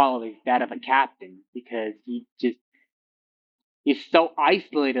qualities that of a captain because he's so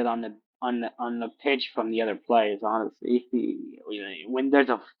isolated on the pitch from the other players. Honestly, when there's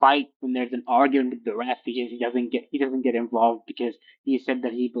a fight, when there's an argument with the ref, he doesn't get involved because he said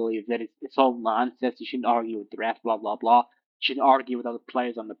that he believes that it's all nonsense. You shouldn't argue with the ref. Blah blah blah. You shouldn't argue with other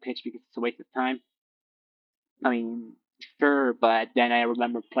players on the pitch because it's a waste of time. I mean, sure, but then I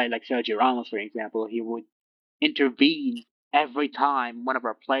remember playing like Sergio Ramos, for example. He would intervene every time one of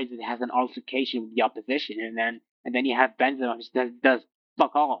our players has an altercation with the opposition, and then you have Benzema who just does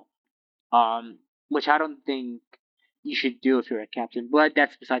fuck all. Which I don't think you should do if you're a captain, but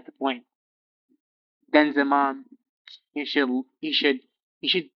that's beside the point. Benzema, he should he should he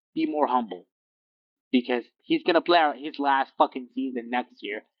should be more humble because he's gonna play his last fucking season next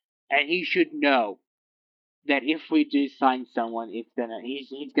year, and he should know that if we do sign someone, he's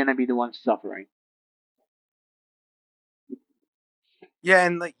gonna be the one suffering. Yeah,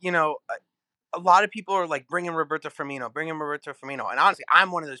 and like a lot of people are like bringing Roberto Firmino, and honestly,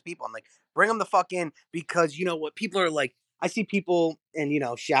 I'm one of those people. I'm like, bring him the fuck in because you know what people are like. I see people, and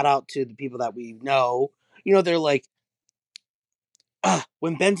shout out to the people that we know. They're like,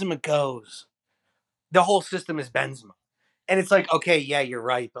 when Benzema goes, the whole system is Benzema, and it's like, okay, yeah, you're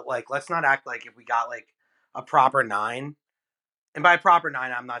right, but like, let's not act like if we got like a proper nine, and by proper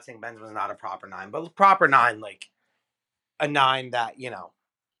nine, I'm not saying Benzema's not a proper nine, but proper nine, like a nine that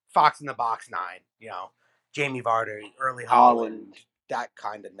Fox in the box nine, Jamie Vardy, Early Holland. Holland, that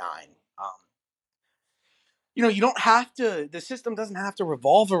kind of nine. You don't have to. The system doesn't have to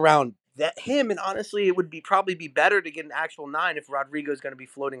revolve around him. And honestly, it would probably be better to get an actual nine if Rodrigo's going to be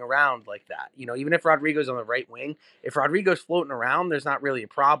floating around like that. Even if Rodrigo's on the right wing, if Rodrigo's floating around, there's not really a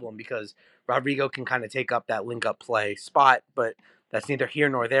problem because Rodrigo can kind of take up that link up play spot. But that's neither here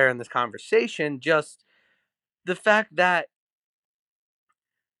nor there in this conversation. Just the fact that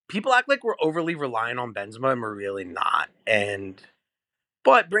people act like we're overly reliant on Benzema and we're really not.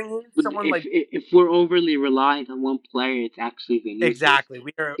 But bringing in someone like If we're overly reliant on one player, it's actually Vinicius. exactly,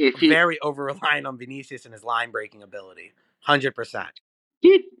 we are If you very over reliant on Vinicius and his line breaking ability, 100%.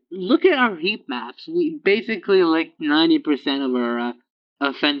 Dude, look at our heat maps. We basically like 90% of our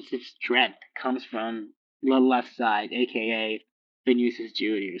offensive strength comes from the left side, aka Vinicius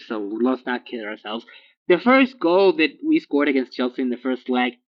Junior. So let's not kid ourselves. The first goal that we scored against Chelsea in the first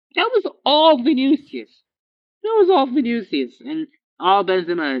leg, that was all Vinicius. That was all Vinicius, and all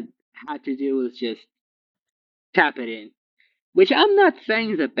Benzema had to do was just tap it in. Which I'm not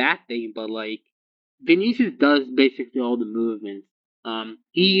saying is a bad thing, but like Vinicius does basically all the movements.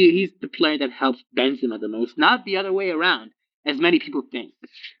 He's the player that helps Benzema the most, not the other way around, as many people think.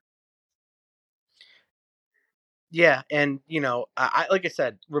 Yeah, and like I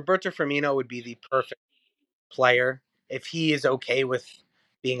said, Roberto Firmino would be the perfect player if he is okay with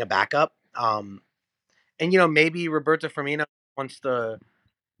being a backup. And maybe Roberto Firmino wants to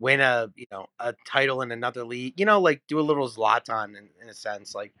win a title in another league. Like do a little Zlatan in a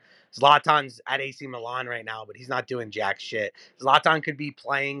sense. Like Zlatan's at AC Milan right now, but he's not doing jack shit. Zlatan could be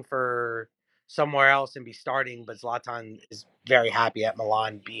playing for somewhere else and be starting, but Zlatan is very happy at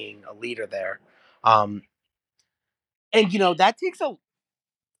Milan being a leader there. And that takes a.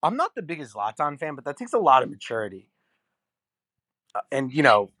 I'm not the biggest Zlatan fan, but that takes a lot of maturity, and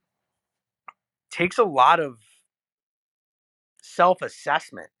takes a lot of self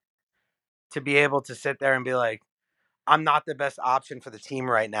assessment to be able to sit there and be like, I'm not the best option for the team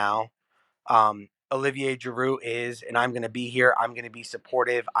right now. Olivier Giroud is, and I'm going to be here. I'm going to be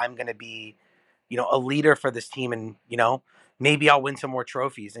supportive. I'm going to be, a leader for this team, and maybe I'll win some more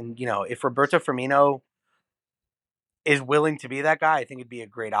trophies. And if Roberto Firmino is willing to be that guy, I think it'd be a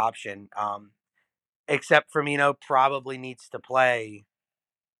great option. Except Firmino probably needs to play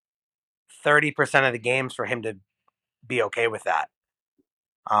 30% of the games for him to be okay with that.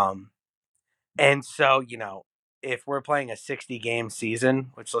 And so, if we're playing a 60 game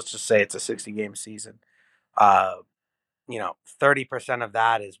season, which let's just say it's a 60 game season, uh, 30% of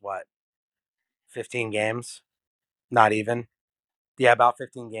that is what, 15 games? Not even. Yeah, about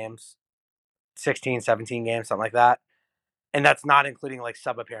 15 games, 16, 17 games, something like that. And that's not including like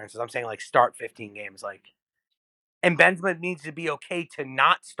sub appearances. I'm saying like start 15 games. And Benzema needs to be okay to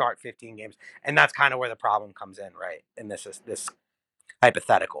not start 15 games. And that's kind of where the problem comes in, right? And this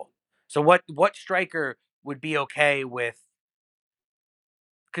hypothetical. So what striker would be okay with,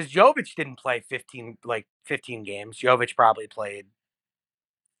 because Jovic didn't play 15 games. Jovic probably played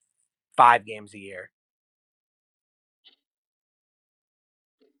 5 games a year.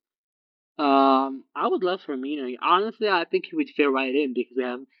 I would love Firmino. Honestly, I think he would fit right in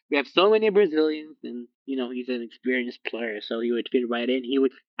because we have so many Brazilians, and he's an experienced player, so he would fit right in. He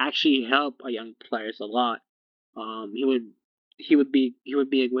would actually help our young players a lot. He would be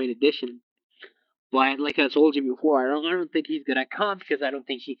a great addition. But like I told you before, I don't think he's gonna come because I don't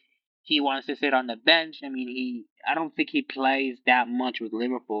think he wants to sit on the bench. I mean, I don't think he plays that much with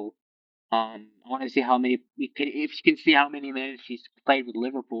Liverpool. I want to see how many if you can see how many minutes he's played with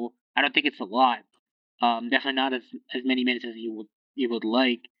Liverpool. I don't think it's a lot. Definitely not as many minutes as you would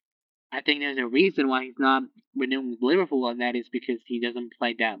like. I think there's a reason why he's not renewing with Liverpool, and that is because he doesn't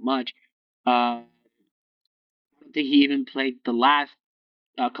play that much. I don't think he even played the last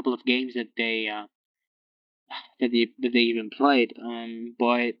couple of games that they even played.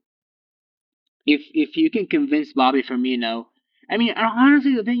 But if you can convince Bobby Firmino, I mean,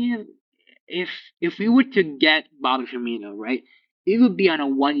 honestly, the thing is, if if we were to get Bobby Firmino, right, it would be on a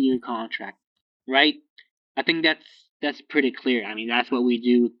 1 year contract, right? I think that's pretty clear. I mean, that's what we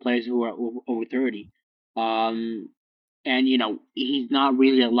do with players who are over 30. Um, and he's not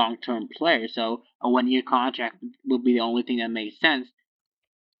really a long term player, so a 1 year contract would be the only thing that makes sense.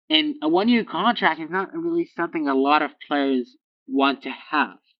 And a 1 year contract is not really something a lot of players want to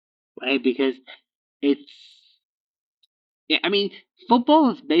have, right? Because it's, yeah, I mean, football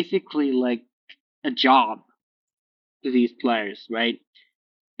is basically like a job to these players, right?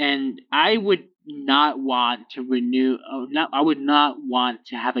 And I would not want to renew. I would not want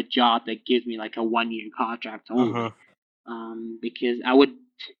to have a job that gives me like a 1 year contract only. Mm-hmm. Because I would.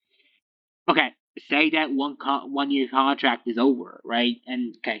 Okay, say that 1 year contract is over, right?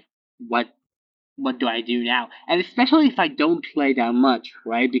 And okay, what do I do now? And especially if I don't play that much,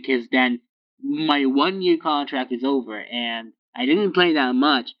 right? Because then my 1 year contract is over and I didn't play that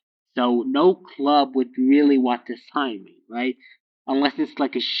much, so no club would really want to sign me, right? Unless it's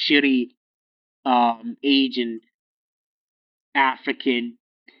like a shitty Asian, African,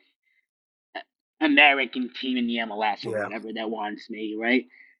 American team in the MLS or Yeah. whatever that wants me, right?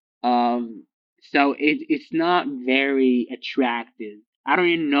 Um, so it's not very attractive. I don't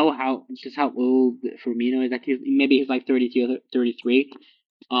even know how old Firmino is. Like maybe he's like 32 or 33.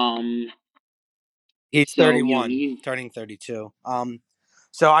 Um, He's so 31, he's turning 32.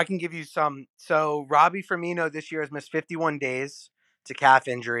 So I can give you some. So Robbie Firmino this year has missed 51 days to calf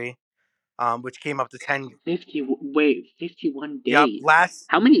injury, which came up to 10. 51 Yep. days.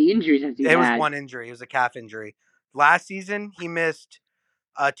 How many injuries has he It was had? one injury. It was a calf injury. Last season, he missed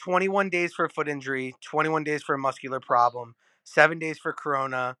 21 days for a foot injury, 21 days for a muscular problem, 7 days for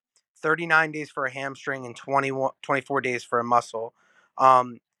corona, 39 days for a hamstring, and 24 days for a muscle.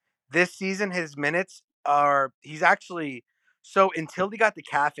 Um, this season, his minutes he's actually, so until he got the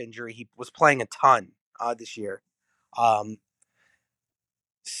calf injury, he was playing a ton this year. Um,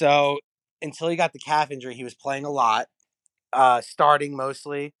 so until he got the calf injury, he was playing a lot, starting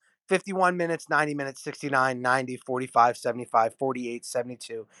mostly. 51 minutes, 90 minutes, 69, 90, 45, 75, 48,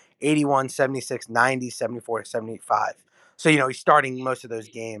 72, 81, 76, 90, 74, 75. So, he's starting most of those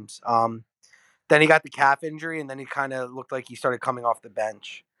games. Then he got the calf injury, and then he kind of looked like he started coming off the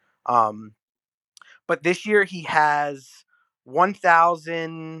bench. But this year he has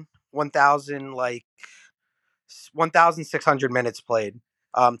 1,600 minutes played.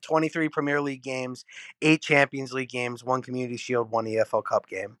 23 Premier League games, 8 Champions League games, 1 Community Shield, 1 EFL Cup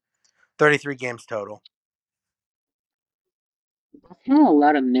game. 33 games total. That's not a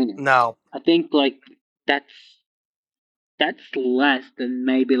lot of minutes. No. I think that's less than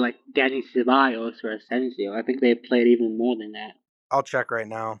maybe Danny Ceballos or Asensio. I think they played even more than that. I'll check right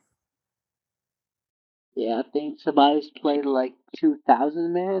now. Yeah, I think Ceballos played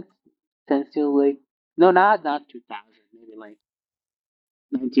 2,000 minutes. Asensio no, not 2,000, maybe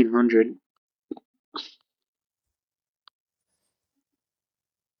 1,900.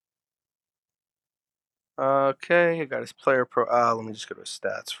 Okay, I got his player pro. Let me just go to his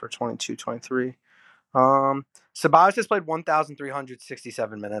stats for 22-23. Ceballos has played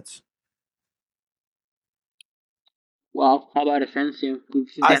 1,367 minutes. Well, how about Asensio?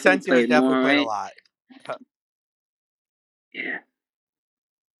 He's Asensio has definitely more, played a right? lot. Yeah.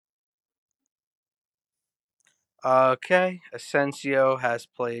 Okay, Asensio has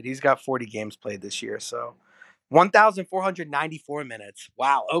played. He's got 40 games played this year, so 1,494 minutes.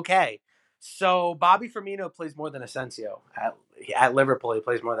 Wow. Okay, so Bobby Firmino plays more than Asensio at Liverpool. He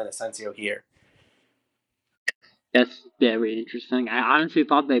plays more than Asensio here. That's very interesting. I honestly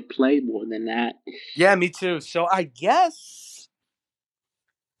thought they played more than that. Yeah, me too. So I guess,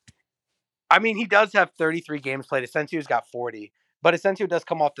 I mean, he does have 33 games played. Asensio's got 40, but Asensio does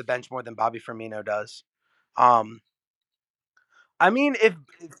come off the bench more than Bobby Firmino does. I mean,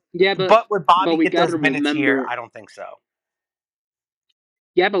 Yeah, but would Bobby we get those gotta minutes here? remember. I don't think so.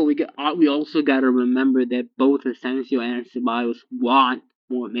 Yeah, but we also gotta remember that both Asensio and Ceballos want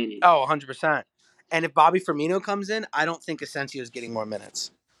more minutes. Oh, 100%. And if Bobby Firmino comes in, I don't think Asensio is getting more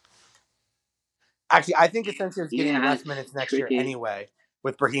minutes. Actually, I think Asensio is getting less minutes next year anyway,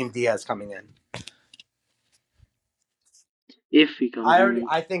 with Brahim Diaz coming in. If he comes in.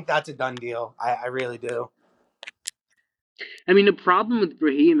 I think that's a done deal. I really do. I mean, the problem with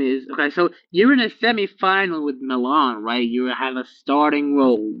Brahim is, okay, so you're in a semi-final with Milan, right? You have a starting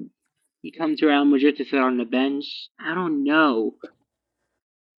role. You come to Real Madrid to sit on the bench. I don't know.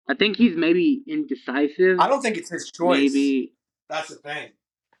 I think he's maybe indecisive. I don't think it's his choice. Maybe that's the thing.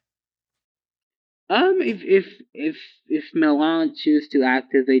 If Milan choose to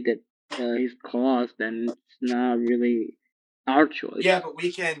activate his clause, then it's not really our choice. Yeah, but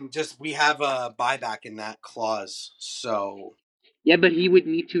we have a buyback in that clause, so. Yeah, but he would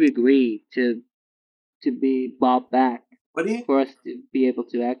need to agree to be bought back for us to be able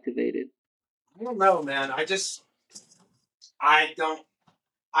to activate it. I don't know, man. I don't.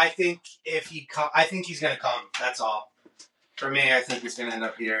 I think I think he's gonna come. That's all. For me, I think he's gonna end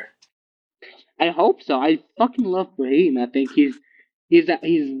up here. I hope so. I fucking love Brahim. I think he's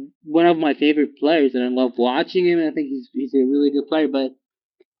one of my favorite players, and I love watching him. I think he's a really good player, but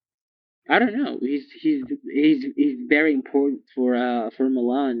I don't know. He's very important for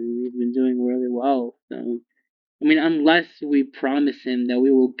Milan. He's been doing really well. So I mean, unless we promise him that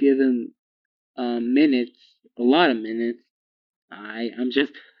we will give him minutes, a lot of minutes,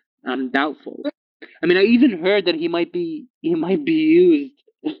 I'm doubtful. I mean, I even heard that he might be used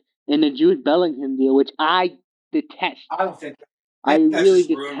in the Jude Bellingham deal, which I detest. I don't think. I really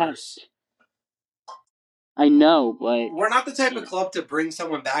detest. Rumors. I know, but we're not the type of club to bring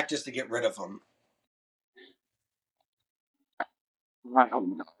someone back just to get rid of them. I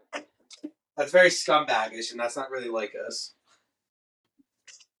don't know. That's very scumbaggish, and that's not really like us.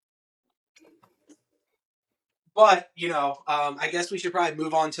 But, I guess we should probably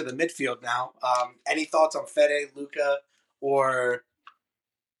move on to the midfield now. Any thoughts on Fede, Luca, or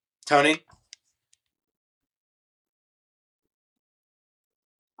Tony?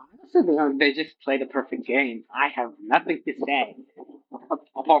 Honestly, they just played a perfect game. I have nothing to say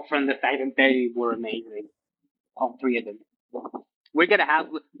apart from the fact that they were amazing. All three of them. We're gonna have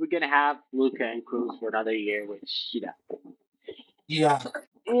Luca and Cruz for another year, which Yeah,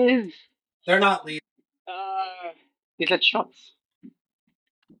 is they're not leaving. Is a choice.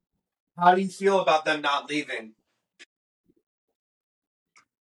 How do you feel about them not leaving?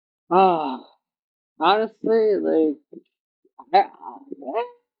 Honestly,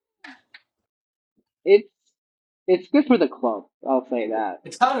 it's good for the club. I'll say that.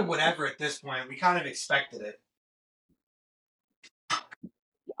 It's kind of whatever at this point. We kind of expected it.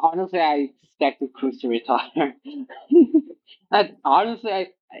 Honestly, I expected Cruz to retire. Honestly,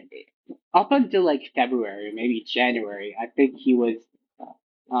 up until like February, maybe January, I think he was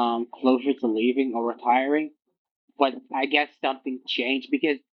closer to leaving or retiring. But I guess something changed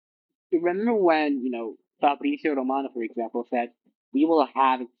because remember when Fabrizio Romano, for example, said we will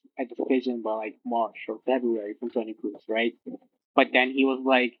have a decision by like March or February from Tony Cruz, right? But then he was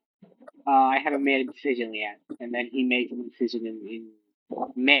like, I haven't made a decision yet, and then he made the decision in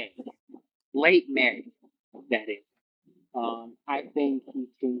May, late May, that is. I think he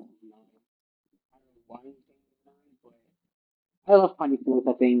changed his mind. I don't know why he changed his mind, but I love Tony Cruz.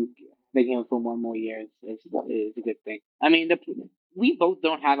 I think making him for one more year is a good thing. I mean, we both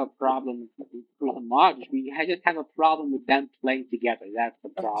don't have a problem with Cruz and Modric. Just have a problem with them playing together. That's the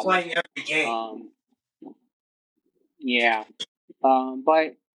problem. Playing every game. Um, yeah.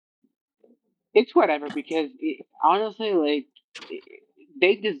 But it's whatever because honestly, like it,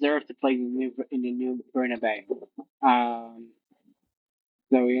 they deserve to play in the new Bernabeu. Um,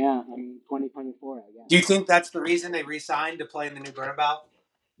 so yeah, I mean, 2024, I Do you guess. think that's the reason they re-signed to play in the new Bernabeu?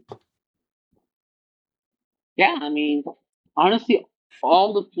 Yeah, I mean, honestly,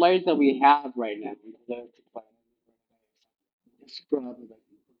 all the players that we have right now deserve to play in the scrub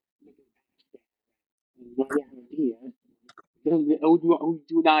like Yaya Diaz, who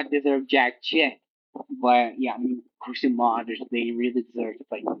do not deserve jack shit. But yeah, I mean, Christian Modric, they really deserve to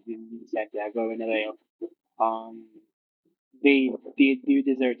play in Santiago Bernabeu. Um, they do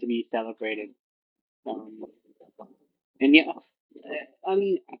deserve to be celebrated. Um, and yeah, I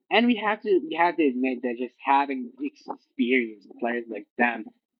mean, and we have to admit that just having experienced players like them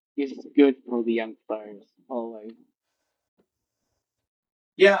is good for the young players. Always.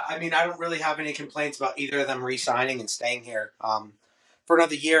 Yeah, I mean, I don't really have any complaints about either of them re-signing and staying here for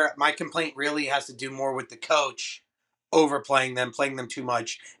another year. My complaint really has to do more with the coach overplaying them, playing them too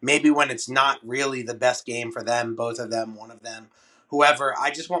much. Maybe when it's not really the best game for them, both of them, one of them, whoever. I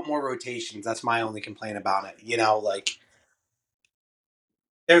just want more rotations. That's my only complaint about it. Like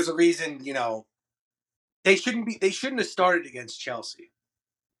there's a reason. They shouldn't be. They shouldn't have started against Chelsea.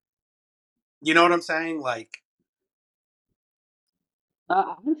 You know what I'm saying? Like,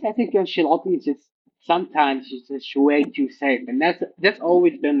 Honestly, I think Ancelotti is just sometimes he's just way too safe, and that's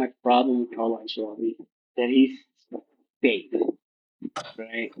always been my problem with Carlo Ancelotti, that he's safe,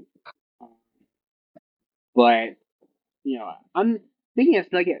 right? Um, but I'm thinking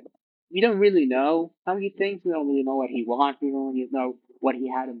it's like we don't really know how he thinks. We don't really know what he wants. We don't really know what he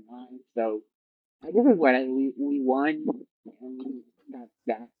had in mind. So I guess it's what we won, and that's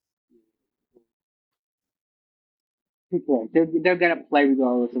that. Yeah, they're gonna play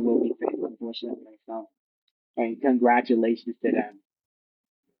regardless of what we think, unfortunately. So, I mean, congratulations to them.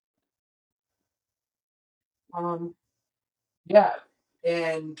 um, yeah,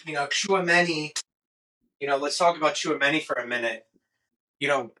 and Chouameni. Let's talk about Chouameni for a minute.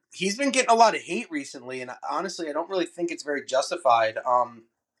 He's been getting a lot of hate recently, and honestly, I don't really think it's very justified.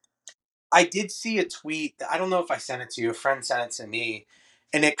 I did see a tweet. I don't know if I sent it to you. A friend sent it to me,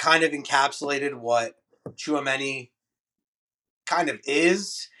 and it kind of encapsulated what Chouameni kind of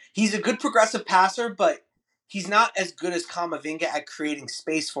is. He's a good progressive passer, but he's not as good as Kamavinga at creating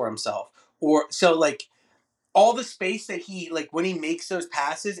space for himself. Or so like all the space that he like when he makes those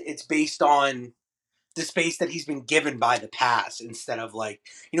passes, it's based on the space that he's been given by the pass instead of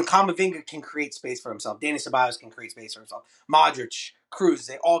Kamavinga can create space for himself. Danny Ceballos can create space for himself. Modric, Cruz,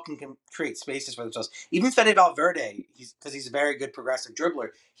 they all can create spaces for themselves. Even Fede Valverde, because he's a very good progressive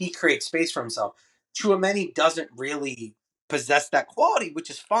dribbler, he creates space for himself. Chouameni doesn't really possess that quality, which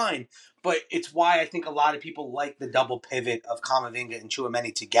is fine, but it's why I think a lot of people like the double pivot of Kamavinga and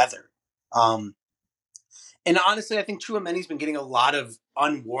Chouameni together. Um, and honestly, I think Chouameni's been getting a lot of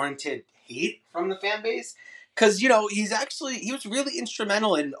unwarranted hate from the fan base because he was really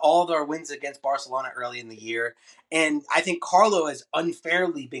instrumental in all of our wins against Barcelona early in the year, and I think Carlo has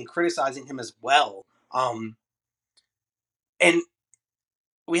unfairly been criticizing him as well. And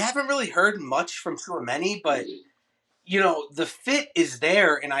we haven't really heard much from Chouameni, but the fit is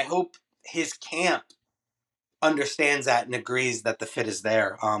there, and I hope his camp understands that and agrees that the fit is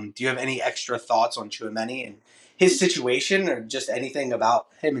there. Do you have any extra thoughts on Chouameni and his situation, or just anything about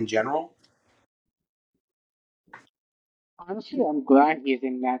him in general? Honestly, I'm glad he's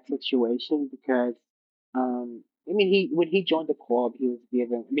in that situation because, I mean, he when he joined the club, he was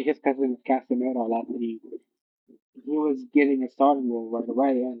given because cousin Casemiro left, he was getting a starting role right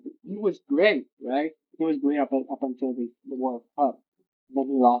away, and he was great, right? He was great up until the World Cup. Then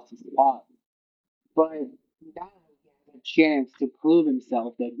he lost his spot, but now he has a chance to prove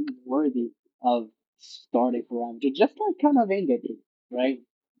himself that he's worthy of starting for Real Madrid, just like Camavinga did, right?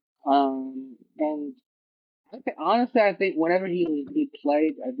 And honestly, I think whenever he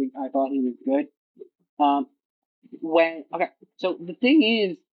played, I thought he was good. Um, when okay, so the thing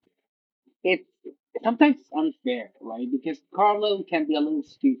is, it's sometimes it's unfair, right? Because Carlo can be a little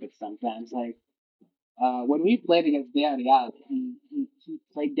stupid sometimes. Like when we played against Villarreal, he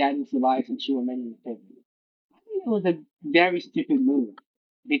played Daniel Ceballos and Chouameni in the pivot. I think it was a very stupid move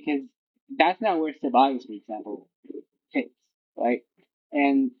because that's not where Ceballos, for example, fits, right?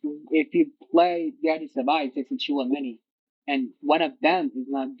 And if you play Daniel Ceballos next to Chouameni, and one of them is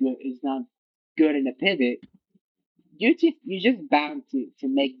not good in the pivot, you're just bound to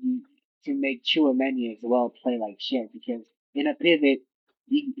make Chouameni as well play like shit because in a pivot,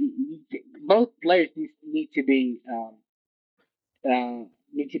 both players need to be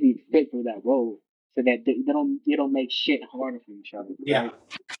fit for that role so that they don't make shit harder for each other, Yeah. right?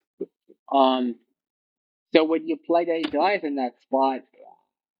 Um, so when you play those guys in that spot,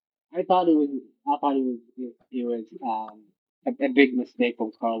 I thought it was a big mistake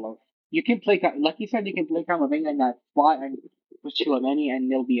from Carlo. You can play like you said, you can play Camavinga in that spot and with Chouameni and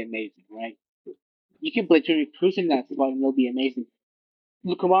they'll be amazing, right? You can play Toni Kroos in that spot and they'll be amazing.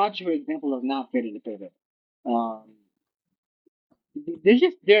 Luka Modric, for example, does not fit in the pivot. Um,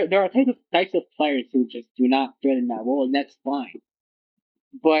 there are types of players who just do not fit in that role, and that's fine.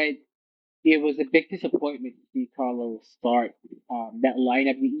 But it was a big disappointment to see Carlos start that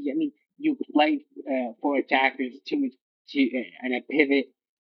lineup. I mean, you played four attackers, and a pivot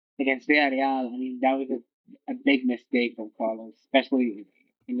against Villarreal. I mean, that was a big mistake from Carlos, especially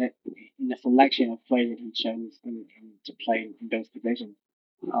in the in the selection of players that he chose to play in those positions.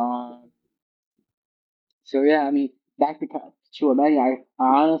 Um, so yeah, I mean, back to Chouameni, I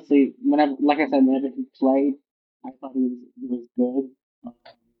honestly, whenever, like I said, whenever he played, I thought he was good. Um,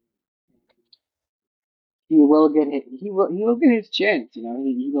 he will get his chance.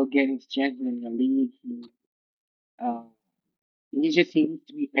 He will get his chance in the league. Uh, he needs to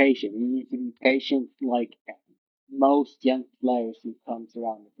be patient. He needs to be patient, like most young players who comes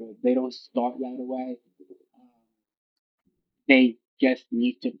around the field. They don't start right away. Um, they just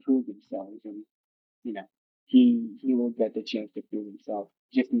need to prove themselves, and you know, he will get the chance to prove himself.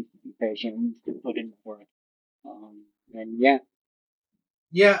 Just needs to be patient. Needs to put in the work. And yeah,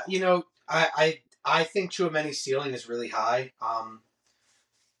 Yeah, I think Chouameni's ceiling is really high.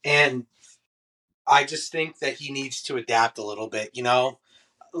 And I just think that he needs to adapt a little bit.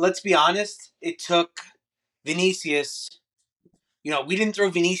 Let's be honest. It took Vinicius. We didn't throw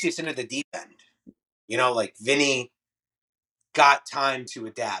Vinicius into the deep end. Like Vinny got time to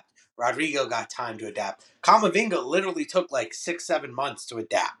adapt. Rodrigo got time to adapt. Kamavinga literally took like 6-7 months to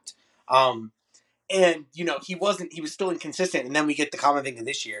adapt. And he was still inconsistent. And then we get the Kamavinga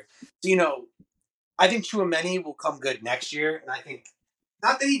this year. So I think Chouameni will come good next year, and I think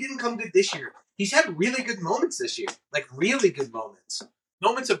not that he didn't come good this year. He's had really good moments this year, like really good moments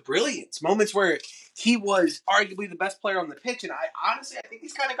of brilliance, moments where he was arguably the best player on the pitch. And I think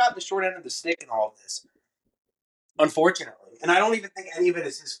he's kind of got the short end of the stick in all of this, unfortunately. And I don't even think any of it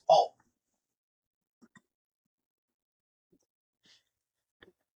is his fault.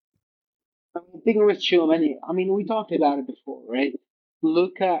 I mean, the thing with Chouameni, I mean, we talked about it before, right?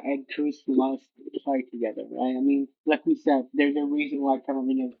 Luca and Cruz must play together, right? I mean, like we said, there's a reason why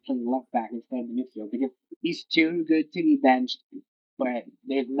Camavinga is playing left back instead of the midfield because he's too good to be benched, but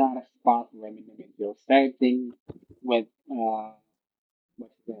there's not a spot for him in the midfield. Same thing with with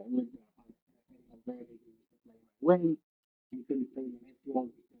Valverde, who used to play right wing, he couldn't play in the midfield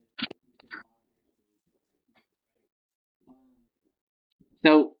because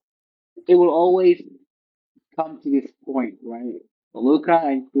so it will always come to this point, right? Luca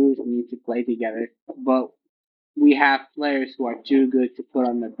and Cruz need to play together, but we have players who are too good to put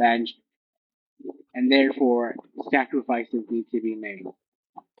on the bench, and therefore sacrifices need to be made.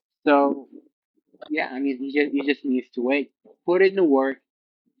 So yeah, I mean, he just needs to wait, put in the work,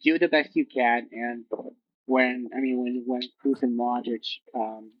 do the best you can, and when Cruz and Modric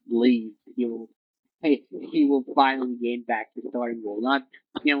leave, he will finally gain back the starting role. Not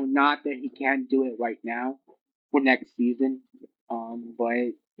that he can't do it right now for next season,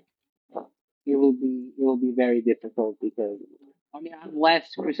 but it will be very difficult because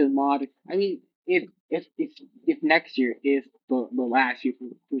unless Chris and Mod, if next year is the last year for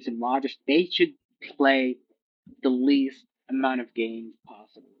Chris and Modric, they should play the least amount of games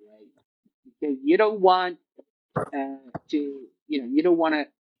possible, right? Because you don't want to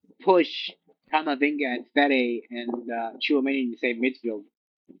push Kamavinga and Fede and Chouameni in the same midfield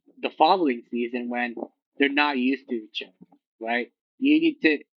the following season when they're not used to each other, right? You need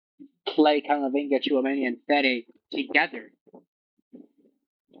to play Kamavinga, Chouameni, and Fede together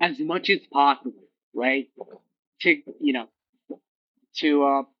as much as possible, right? To to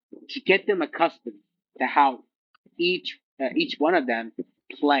uh to get them accustomed to how each one of them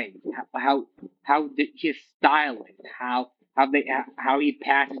plays, his style is, how he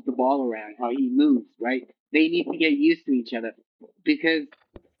passes the ball around, how he moves, right? They need to get used to each other because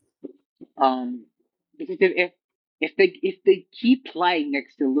um if they keep playing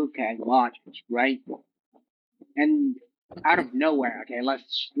next to Luka and Modric, right, and out of nowhere, okay,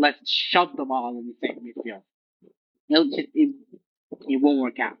 let's shove them all in the same midfield. It won't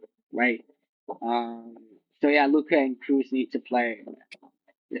work out, right? Um, so yeah, Luca and Cruz need to play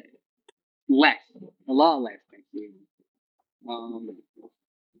less, a lot less next season. Um,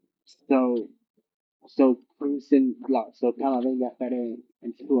 so Cruz and so Camavinga, Fede,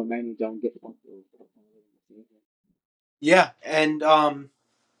 and Tchouaméni don't get one. Yeah, and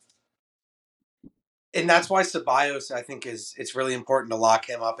that's why Ceballos, I think, is it's really important to lock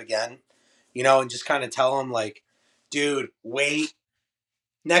him up again, and just kind of tell him like, dude, wait,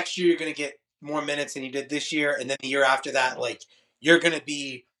 next year you're going to get more minutes than you did this year, and then the year after that, like you're going to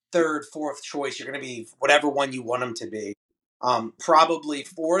be third, fourth choice. You're going to be whatever one you want them to be. Probably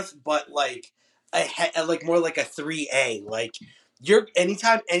fourth, but like more like a 3A. Like you're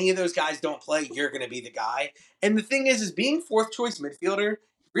anytime any of those guys don't play, you're going to be the guy. And the thing is being fourth choice midfielder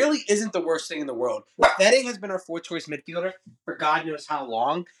really isn't the worst thing in the world. Fede has been our fourth choice midfielder for God knows how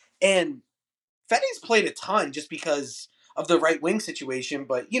long, and Fede's played a ton just because of the right wing situation,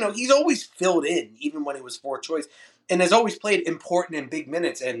 but he's always filled in even when he was fourth choice, and has always played important and big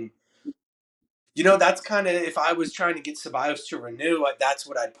minutes. And that's kind of if I was trying to get Ceballos to renew, that's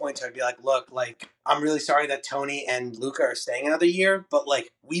what I'd point to. I'd be like, look, like I'm really sorry that Tony and Luca are staying another year, but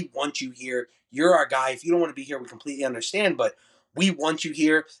like we want you here. You're our guy. If you don't want to be here, we completely understand, but we want you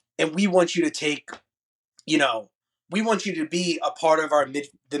here, and we want you to take, you know, we want you to be a part of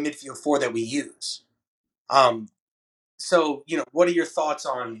the midfield four that we use. Um, so, what are your thoughts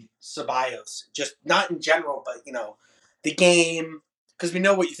on Ceballos? Just not in general, but the game, because we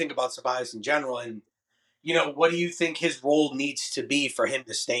know what you think about Ceballos in general, and what do you think his role needs to be for him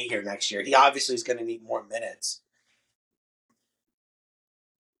to stay here next year? He obviously is going to need more minutes.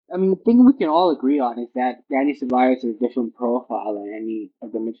 I mean, the thing we can all agree on is that Danny Ceballos is a different profile than any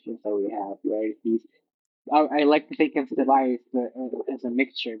of the midfielders that we have, right? I like to think of Ceballos as a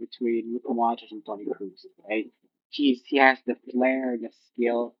mixture between Luka Modric and Toni Kroos, right? He has the flair, the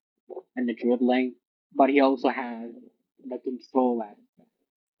skill, and the dribbling, but he also has the control aspect.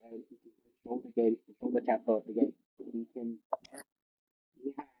 Right? He can control the game, control the tempo of the game. He can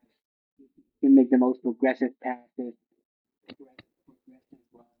he, has, he can make the most progressive passes, progressive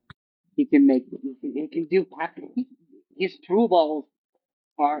runs. He can do his through balls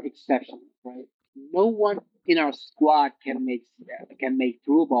are exceptional, right? No one in our squad can make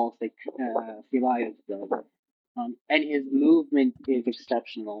through balls like Ceballos does, and his movement is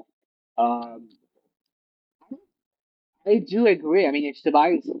exceptional. Um, I do agree. I mean, if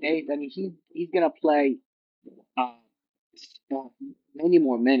Ceballos stays, I mean he's gonna play uh, uh, many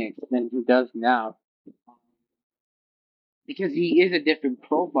more minutes than he does now, because he is a different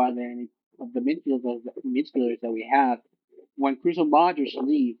profile than of the midfielders that we have. When Cruz and Modric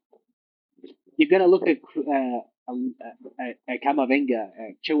leave, you're gonna look at Camavinga,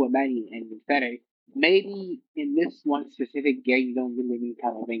 Chouameni, and Fede. Maybe in this one specific game you don't really need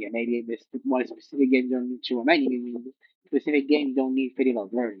Camavinga. Maybe in this one specific game you don't need Chouameni. Maybe in this specific game you don't need Fede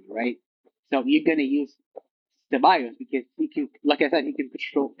Valverde, right? So you're gonna use Ceballos because he can, like I said, he can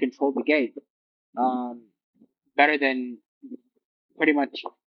control the game better than pretty much.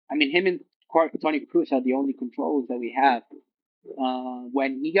 I mean, him and Tony Cruz are the only controls that we have.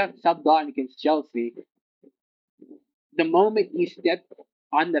 When he got subbed on against Chelsea, the moment he stepped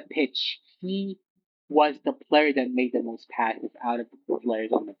on the pitch, he was the player that made the most passes out of the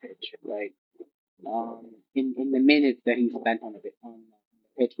players on the pitch, right? In the minutes that he spent on the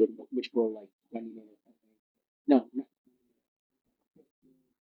pitch, which were like 20 minutes. No, no.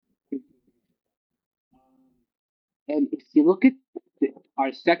 And if you look at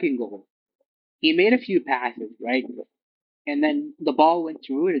our second goal, he made a few passes, right? And then the ball went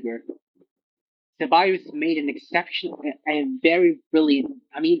to Rudiger. Ceballos made an exceptional and very brilliant.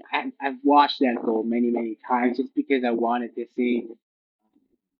 I mean, I've watched that goal many, many times just because I wanted to see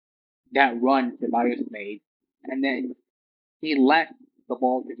that run Ceballos made. And then he left the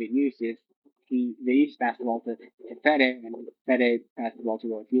ball to Vinicius. Vinicius passed the ball to Fede, and Fede passed the ball to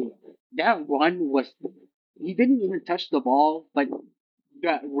Rodrigo. That run was, he didn't even touch the ball, but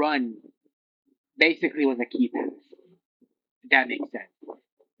that run basically was a key pass. If that makes sense.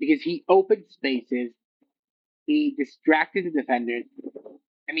 Because he opened spaces, he distracted the defenders,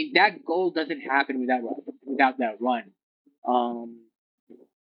 I mean, that goal doesn't happen without that run. Um,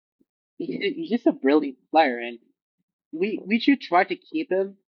 he's just a brilliant player, and we should try to keep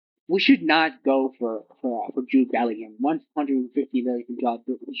him. We should not go for Jude Bellingham. 150 million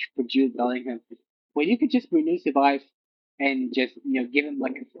for Jude Bellingham. When you could just renew Ceballos and just give him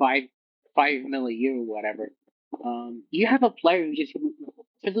like a five mil a year or whatever. You have a player who just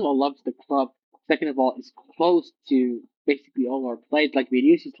first of all loves the club. Second of all, is close to basically all our players. Like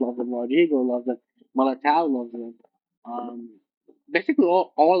Vinicius loves him, Rodrigo loves him, Militao loves him. Um, basically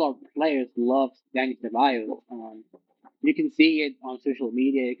all our players love Danny Ceballos. You can see it on social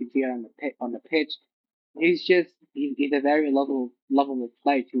media. You can see it on the pitch. He's a very lovable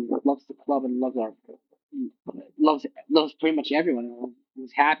player who loves the club and loves pretty much everyone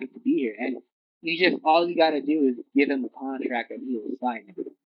who's happy to be here. And you just all you gotta do is give him a contract and he will sign it.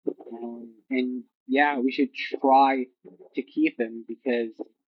 And yeah, we should try to keep him because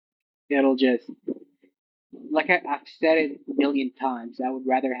it'll just I've said it a million times. I would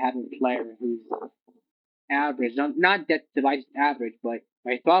rather have a player who's average. Not that device is average, but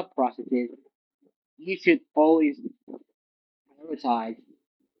my thought process is you should always prioritize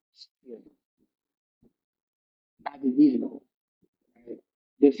skill as a seasonal. Right?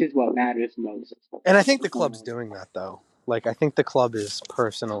 This is what matters most. And I think the club's doing that, though. Like, I think the club is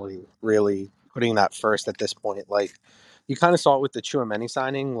personally really putting that first at this point. Like, you kind of saw it with the Chouameni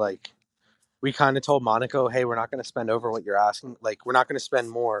signing. Like, we kind of told Monaco, hey, we're not going to spend over what you're asking. Like, we're not going to spend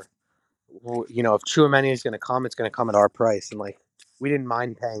more. If Chouameni is going to come, it's going to come at our price. And, like, we didn't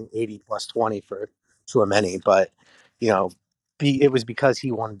mind paying 80 plus 20 for Chouameni, but, you know, it was because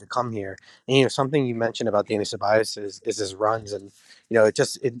he wanted to come here. And, something you mentioned about Dani Ceballos is his runs. And,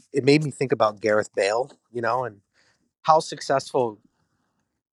 it made me think about Gareth Bale, and how successful,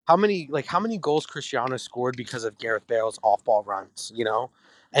 how many goals Cristiano scored because of Gareth Bale's off ball runs,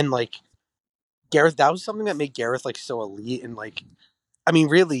 and like Gareth, that was something that made Gareth like so elite. And like, I mean,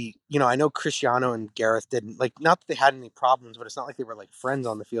 really, I know Cristiano and Gareth didn't like, not that they had any problems, but it's not like they were like friends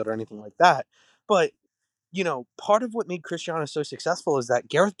on the field or anything like that. But, part of what made Cristiano so successful is that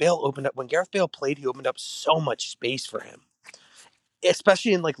Gareth Bale opened up, when Gareth Bale played, he opened up so much space for him,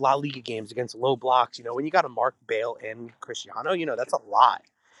 especially in like La Liga games against low blocks. When you got to mark Bale and Cristiano, that's a lot.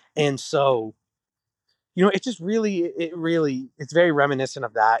 And so, it just really, it's very reminiscent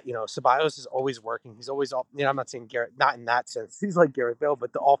of that. Ceballos is always working. He's always, I'm not saying Garrett, not in that sense. He's like Gareth Bale,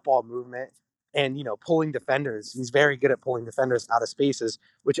 but the off ball movement and, pulling defenders. He's very good at pulling defenders out of spaces,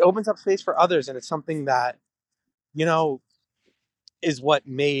 which opens up space for others. And it's something that, you know, is what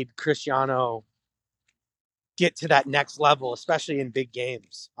made Cristiano get to that next level, especially in big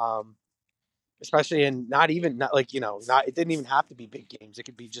games. Especially in not like, not, it didn't even have to be big games. It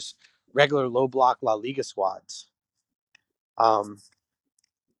could be just regular low block La Liga squads. Um,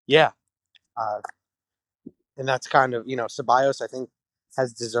 yeah. Uh, and that's kind of, Ceballos, I think,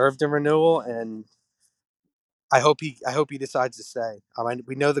 has deserved a renewal, and I hope he decides to stay.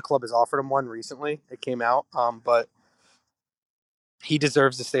 We know the club has offered him one recently. It came out, but he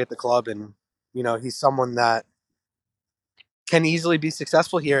deserves to stay at the club, and he's someone that can easily be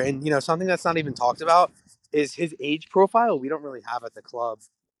successful here. And something that's not even talked about is his age profile. We don't really have at the club,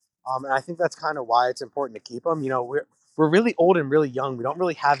 and I think that's kind of why it's important to keep him. We're really old and really young. We don't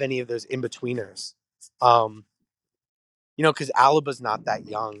really have any of those in betweeners. Um, because Alaba's not that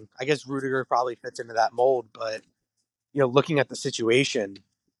young. I guess Rudiger probably fits into that mold, but looking at the situation,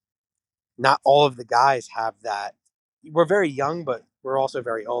 not all of the guys have that. We're very young, but we're also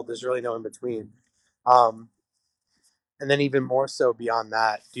very old. There's really no in between. Um, and then even more so beyond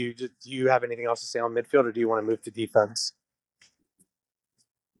that, do you have anything else to say on midfield, or do you want to move to defense?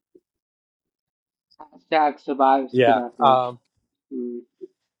 Hashtag survives to Yeah. nothing. Mm,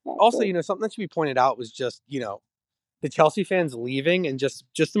 Also, something that should be pointed out was just the Chelsea fans leaving, and just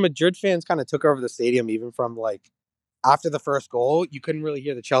the Madrid fans kind of took over the stadium, even from like after the first goal. You couldn't really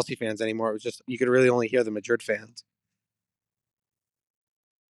hear the Chelsea fans anymore. It was just, you could really only hear the Madrid fans.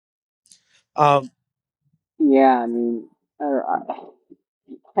 yeah, I mean, I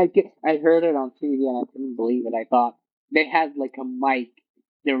heard it on TV and I couldn't believe it. I thought they had like a mic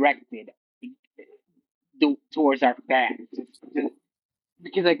directed towards our fans, just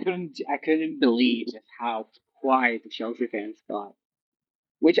because I couldn't believe just how quiet the Chelsea fans got.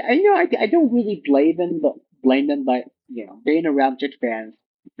 Which I don't really blame them, but being a Real Madrid fans,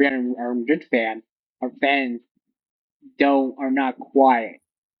 being a Madrid fan, our fans don't are not quiet.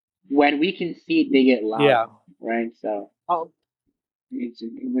 When we can see it, they get louder, Yeah. right? So Um,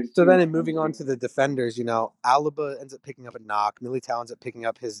 so then, in moving on to the defenders, Alaba ends up picking up a knock. Militao ends up picking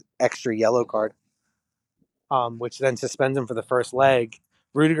up his extra yellow card, which then suspends him for the first leg.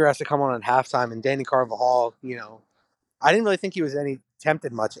 Rudiger has to come on at halftime, and Danny Carvajal, I didn't really think he was any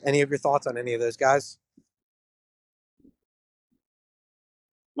tempted much. Any of your thoughts on any of those guys?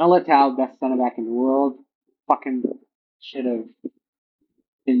 Militao, best center back in the world, fucking should have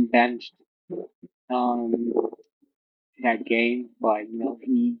been benched um that game, but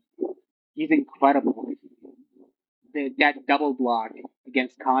he's incredible. That double block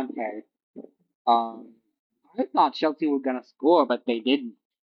against Conte. Um, I thought Chelsea were gonna score, but they didn't.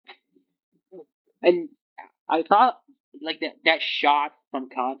 And I thought like that shot from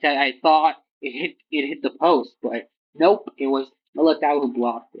Conte, I thought it hit the post, but nope, it was Militao who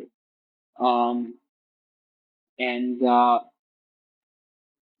blocked it. Um, and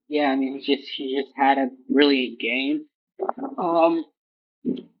yeah, I mean he just had a brilliant game. Um,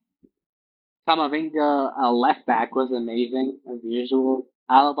 Camavinga, left back, was amazing as usual.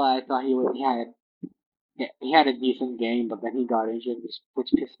 Alaba, I thought he had a decent game, but then he got injured,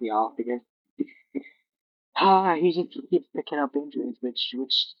 which pissed me off because he just keeps picking up injuries, which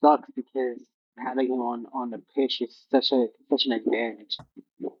sucks because having him on the pitch is such an advantage.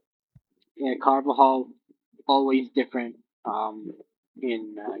 Yeah, Carvajal always different.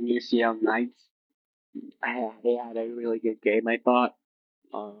 In UCL Knights, they had a really good game, I thought.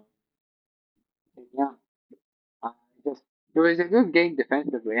 And yeah, uh, just it was a good game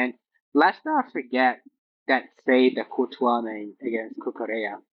defensively, and let's not forget that save that Courtois made against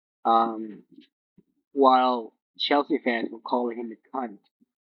Cucurella. Um, while Chelsea fans were calling him a cunt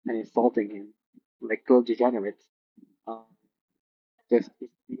and insulting him like total degenerates. Um, just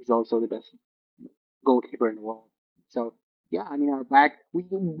he's also the best goalkeeper in the world. So yeah, I mean our back, we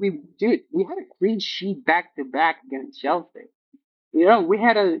had a clean sheet back to back against Chelsea. We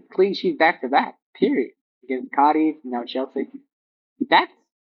had a clean sheet back to back. Period. Against Cardiff, now Chelsea. That's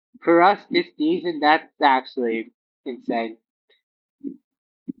for us this season. That's actually insane.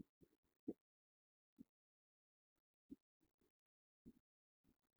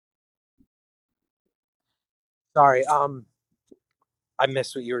 Sorry, I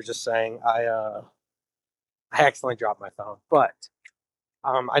missed what you were just saying. I accidentally dropped my phone, but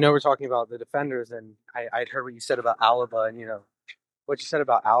I know we're talking about the defenders, and I'd heard what you said about Alaba, and what you said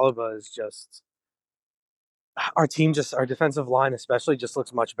about Alaba is just our defensive line especially just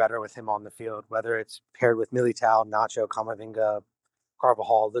looks much better with him on the field. Whether it's paired with Militao, Nacho, Camavinga,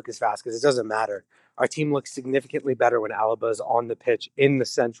 Carvajal, Lucas Vasquez, it doesn't matter. Our team looks significantly better when Alaba is on the pitch in the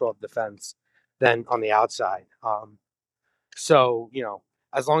central of defense than on the outside. So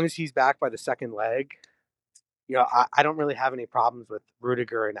as long as he's back by the second leg, I don't really have any problems with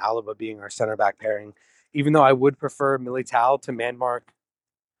Rudiger and Alaba being our center back pairing, even though I would prefer Militao to Manmark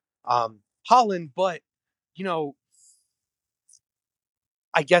Holland. But you know,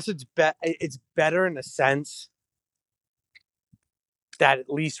 I guess it's better in the sense that at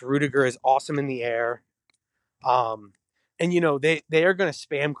least Rudiger is awesome in the air. Um, and they are going to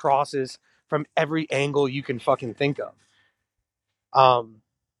spam crosses from every angle you can fucking think of. Um,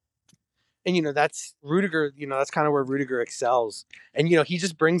 and that's Rudiger. That's kind of where Rudiger excels. And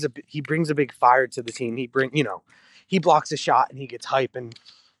he brings a big fire to the team. He blocks a shot and he gets hype. And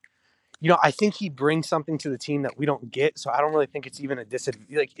I think he brings something to the team that we don't get. So I don't really think it's even a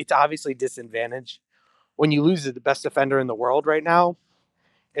disadvantage. Like, it's obviously a disadvantage when you lose the best defender in the world right now.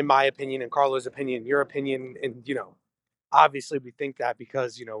 In my opinion, and Carlo's opinion, your opinion, and obviously we think that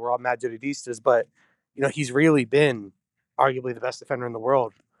because we're all Madridistas, but he's really been arguably the best defender in the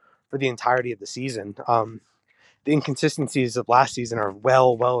world for the entirety of the season. The inconsistencies of last season are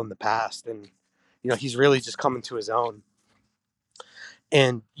well in the past, and he's really just coming to his own.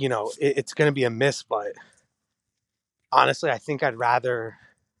 And it's going to be a miss, but honestly, I think I'd rather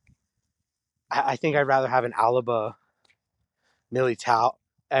have an Alaba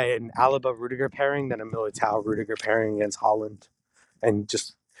Rudiger pairing than a Militao Rudiger pairing against Holland. And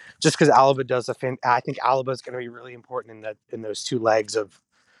just because Alaba does I think Alaba is going to be really important in those two legs of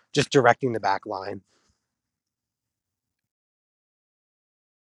just directing the back line.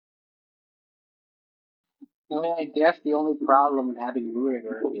 I mean, I guess the only problem with having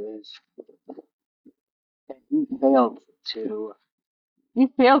Rudiger is that to he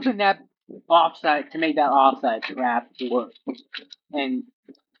failed to net offside to make that offside trap work. And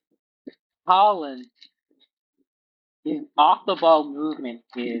Holland, his off the ball movement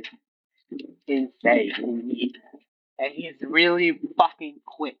is insane. And he's really fucking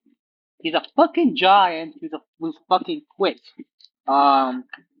quick. He's a fucking giant who's fucking quick. Um,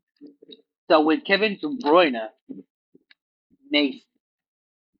 so when Kevin De Bruyne makes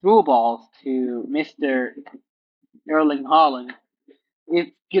through balls to Mr. Erling Haaland,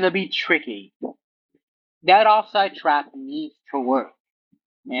 it's gonna be tricky. That offside trap needs to work.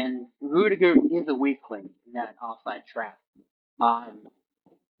 and Rudiger is a weak link in that offside trap. Um,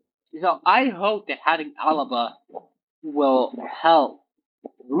 so I hope that having Alaba will help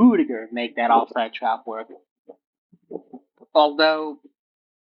Rudiger make that offside trap work. Although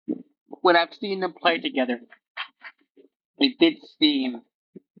when I've seen them play together, it did seem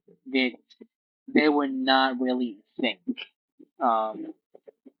that they were not really in sync. Um,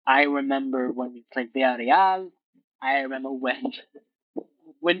 I remember when we played Villarreal. I remember when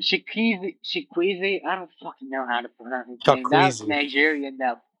Shikwizi, I don't fucking know how to pronounce his name. That Chuckweezy. Nigerian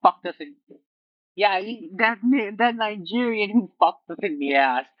that fucked us in. Yeah, that Nigerian who fucked us in the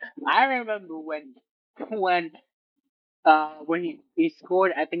ass. I remember when he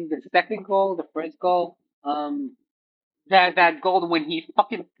scored. I think the second goal, the first goal. That goal when he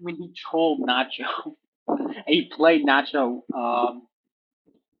trolled Nacho. He played Nacho.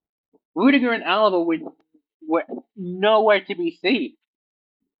 Rudiger and Alaba were nowhere to be seen.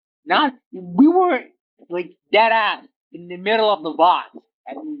 Not we were like dead ass in the middle of the box,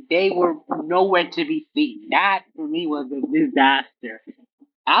 and they were nowhere to be seen. That for me was a disaster.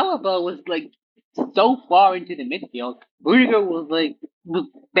 Alaba was like so far into the midfield. Rudiger was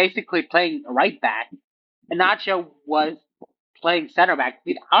basically playing right back, and Nacho was playing center back.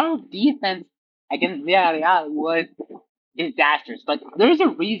 Dude, our defense against Villarreal was disastrous. But there's a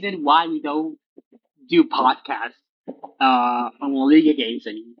reason why we don't do podcasts on La Liga games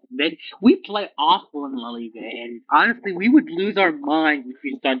anymore. We play awful in La Liga, and honestly, we would lose our minds if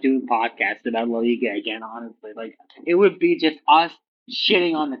we start doing podcasts about La Liga again. Honestly, like it would be just us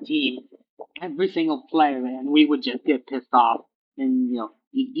shitting on the team, every single player, and we would just get pissed off. And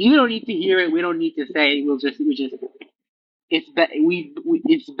you don't need to hear it. We don't need to say. It. We just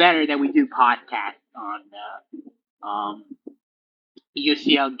it's better that we do podcasts on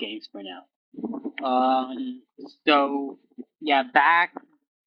UCL games for now. Um, so yeah, back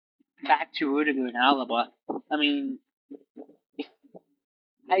to Rudiger and Alaba. I mean,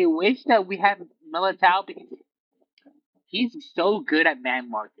 I wish that we had Militao because he's so good at man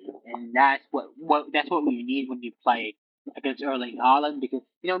marking, and that's what we need when you play against Erling Haaland because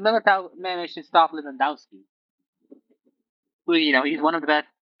Militao managed to stop Lewandowski. Who he's one of the best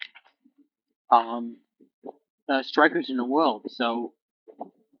um strikers in the world. So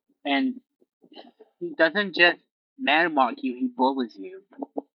and he doesn't just man mark you; he bullies you.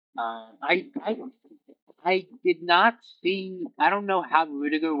 I did not see. I don't know how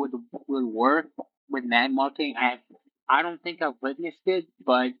Rudiger would work with man marking. I don't think I've witnessed it,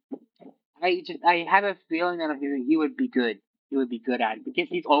 but I have a feeling that he would be good. He would be good at it because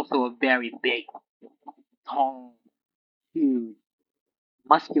he's also a very big, tall, huge,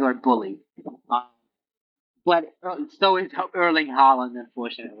 muscular bully. Um, but so is Erling Haaland,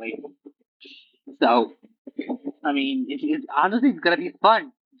 unfortunately. So I mean, honestly it's gonna be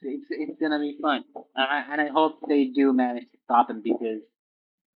fun. It's gonna be fun, and I hope they do manage to stop him because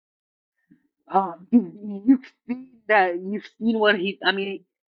you've seen that. You've seen what he. I mean,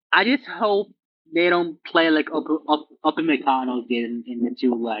 I just hope they don't play like Upper McConnell did in the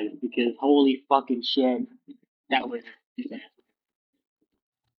two legs because holy fucking shit, that was.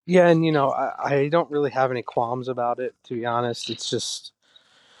 Yeah, and I don't really have any qualms about it, to be honest. It's just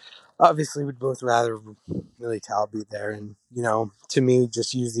obviously we'd both rather Militao be there, and to me,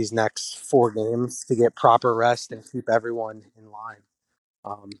 just use these next 4 games to get proper rest and keep everyone in line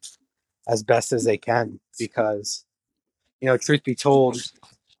um, as best as they can. Because truth be told,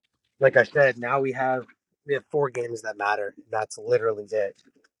 like I said, now we have 4 games that matter. That's literally it.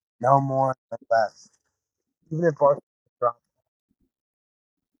 No more, no less. Even if Barcelona drops,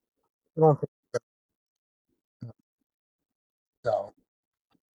 I don't think so.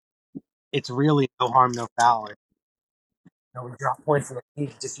 It's really no harm, no foul. We drop points in the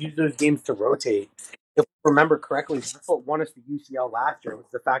league. Just use those games to rotate. If we remember correctly, that's what won us the UCL last year was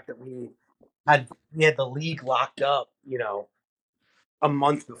the fact that we had the league locked up, a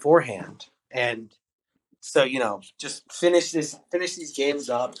month beforehand. And so, just finish these games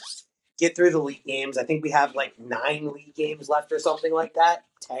up, get through the league games. I think we have like 9 league games left or something like that.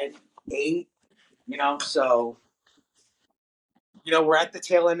 10, 8, so we're at the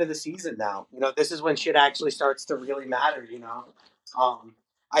tail end of the season now. This is when shit actually starts to really matter. Um,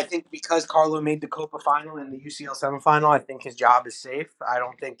 I think because Carlo made the Copa final and the UCL semifinal, I think his job is safe. I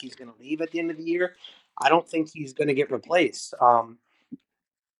don't think he's going to leave at the end of the year. I don't think he's going to get replaced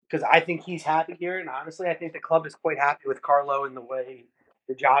because I think he's happy here. And honestly, I think the club is quite happy with Carlo and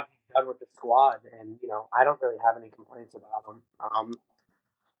the job he's done with the squad. And, I don't really have any complaints about him.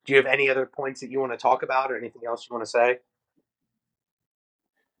 Do you have any other points that you want to talk about or anything else you want to say?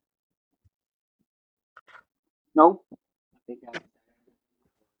 Nope. I think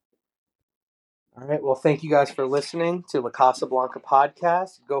All right. Well, thank you guys for listening to La Casa Blanca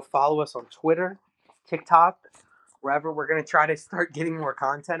podcast. Go follow us on Twitter, TikTok, wherever. We're going to try to start getting more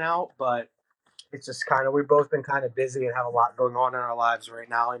content out, but it's just kind of, we've both been kind of busy and have a lot going on in our lives right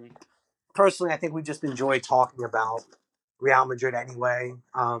now. And personally, I think we just enjoy talking about Real Madrid anyway.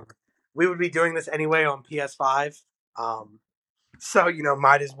 We would be doing this anyway on PS5. So,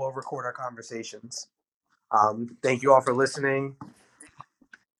 might as well record our conversations. Thank you all for listening.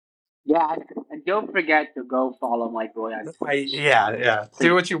 Yeah, and don't forget to go follow my boy on Twitch. Yeah.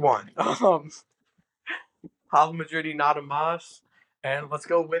 Do what you want. Hala Madrid, nada mas. And let's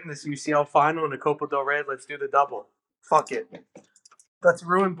go win this UCL final and the Copa del Rey. Let's do the double. Fuck it. Let's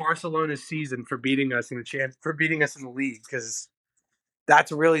ruin Barcelona's season for beating us in the league, because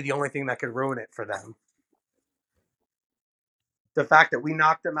that's really the only thing that could ruin it for them. The fact that we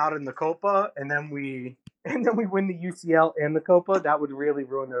knocked them out in the Copa and then we win the UCL and the Copa, that would really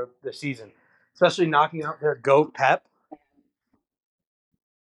ruin their season. Especially knocking out their GOAT Pep.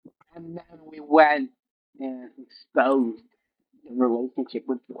 And then we went and exposed the relationship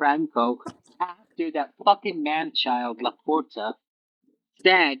with Franco after that fucking man-child Laporta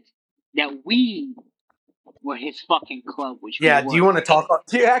said that we were his fucking club, which Yeah, we do you weren't. want to talk?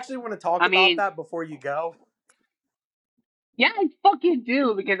 Do you actually want to talk I about mean, that before you go? yeah, I fucking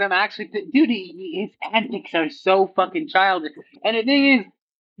do, because I'm actually, dude, his antics are so fucking childish. And the thing is,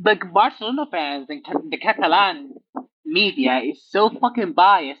 like, Barcelona fans and the Catalan media is so fucking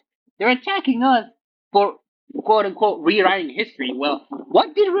biased. They're attacking us for quote unquote rewriting history. Well,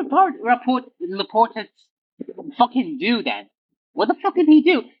 what did Laporte fucking do then? What the fuck did he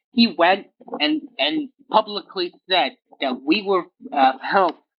do? He went and publicly said that we were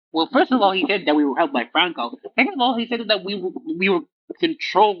helped. Well, first of all, he said that we were helped by Franco. Second of all, he said that we were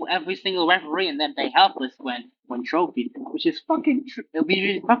control every single referee and that they helped us when trophied, which is fucking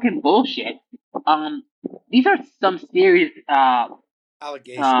bullshit. Um, these are some serious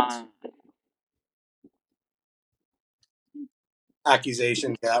Allegations, uh,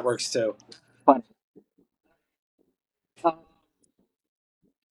 accusations. Yeah, that works too. but uh,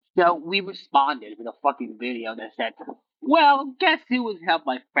 so we responded with a fucking video that said, "Well, guess who was helped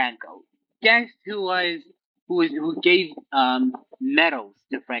by Franco? Guess who gave medals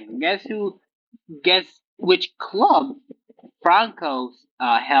to Franco? Guess which club Franco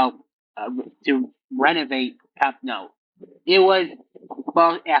helped to renovate Camp Nou? It was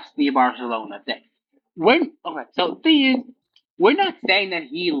FC Barcelona thing. Okay, so the thing is, we're not saying that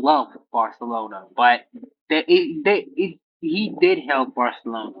he loved Barcelona, but he did help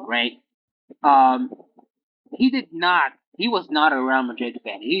Barcelona, right? Um, he did not. He was not a Real Madrid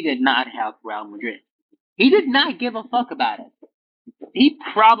fan. He did not help Real Madrid. He did not give a fuck about it. He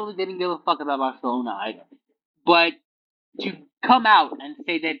probably didn't give a fuck about Barcelona either. But to come out and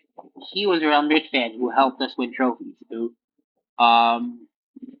say that he was a Real Madrid fan who helped us win trophies, um,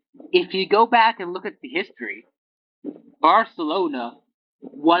 if you go back and look at the history, Barcelona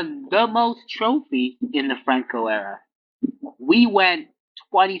won the most trophies in the Franco era. We went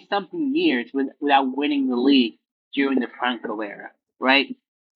 20 something years without winning the league during the Franco era, right?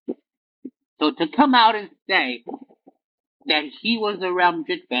 So to come out and say that he was a Real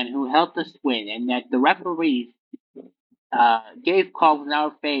Madrid fan who helped us win and that the referees gave calls in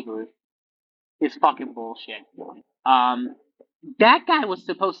our favor is fucking bullshit. Um, that guy was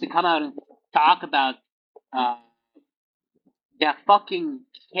supposed to come out and talk about uh, that fucking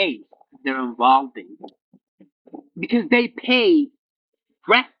case they're involved in because they pay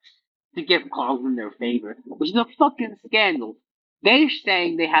refs to give calls in their favor, which is a fucking scandal. They're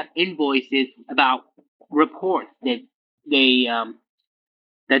saying they have invoices about reports they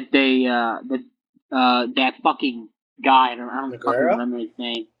that fucking guy, I don't fucking Negreira? remember his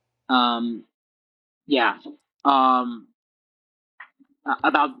name. Um, yeah. Um,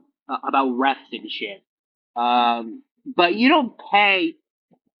 about about refs and shit. But you don't pay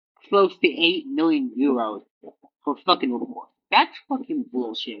close to 8 million euros for fucking reports. That's fucking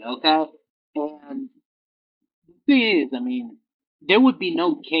bullshit, okay? And the thing is, I mean, there would be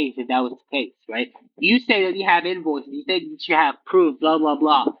no case if that was the case, right? You say that you have invoices, you say that you have proof, blah blah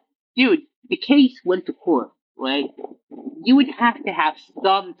blah. Dude, the case went to court, right? You would have to have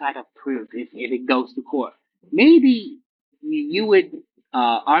some type of proof if it goes to court. Maybe you would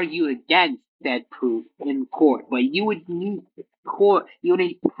argue against that proof in court, but you would need proof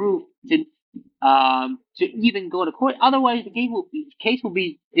to even go to court. Otherwise, the case will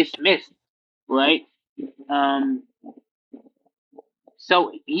be dismissed, right? Um,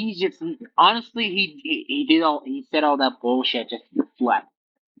 so he just honestly he said all that bullshit just to deflect.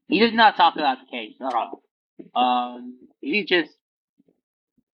 He did not talk about the case at all. He just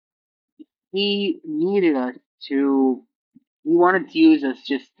he needed us to. He wanted to use us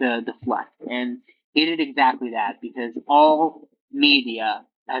just to deflect, and he did exactly that because all media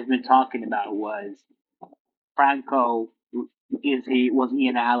has been talking about was Franco. Was he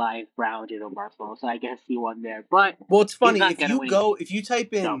an ally for Real Madrid or Barcelona? So I guess he won there, but Well, it's he's funny not gonna win. if you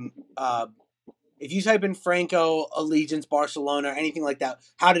type So in Franco allegiance Barcelona or anything like that,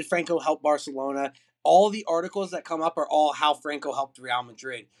 how did Franco help Barcelona? All the articles that come up are all how Franco helped Real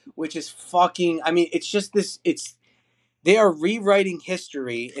Madrid, which is fucking. I mean, it's just this. It's they are rewriting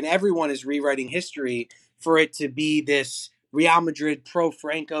history, and everyone is rewriting history for it to be this Real Madrid pro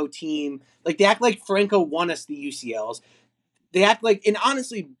Franco team. Like they act like Franco won us the UCLs. They act like, and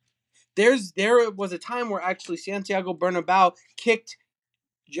honestly, there was a time where actually Santiago Bernabeu kicked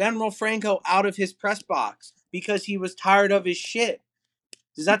General Franco out of his press box because he was tired of his shit.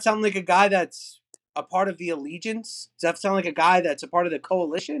 Does that sound like a guy that's a part of the allegiance? Does that sound like a guy that's a part of the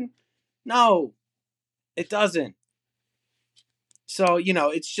coalition? No, it doesn't. So,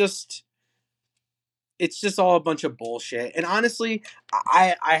 it's just all a bunch of bullshit. And honestly,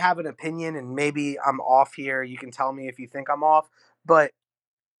 I have an opinion, and maybe I'm off here. You can tell me if you think I'm off, but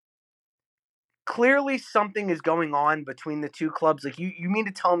clearly something is going on between the two clubs. Like you mean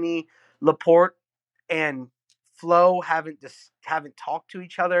to tell me Laporte and Flo haven't talked to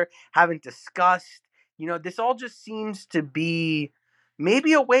each other, haven't discussed. This all just seems to be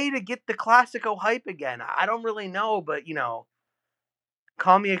maybe a way to get the Classico hype again. I don't really know, but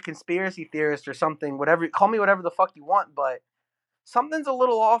call me a conspiracy theorist or something, whatever. Call me whatever the fuck you want, but something's a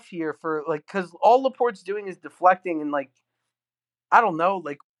little off here for like because all Laporte's doing is deflecting and like I don't know,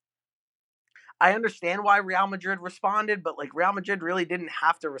 like I understand why Real Madrid responded, but like Real Madrid really didn't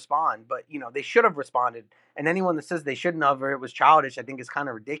have to respond. But they should have responded. And anyone that says they shouldn't have or it was childish, I think is kind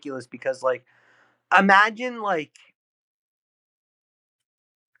of ridiculous because like imagine like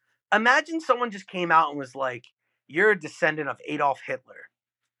imagine someone just came out and was like, "You're a descendant of Adolf Hitler.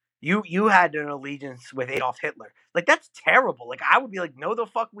 You had an allegiance with Adolf Hitler." Like that's terrible. Like I would be like, "No, the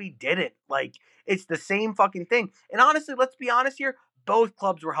fuck we didn't." Like it's the same fucking thing. And honestly, let's be honest here. Both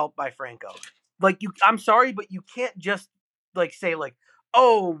clubs were helped by Franco. Like I'm sorry, but you can't just like say like,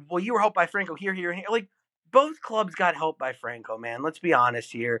 "Oh, well, you were helped by Franco here, here, and here." Like both clubs got helped by Franco, man. Let's be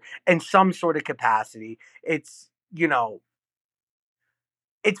honest here. In some sort of capacity, it's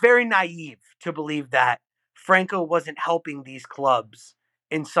very naive to believe that Franco wasn't helping these clubs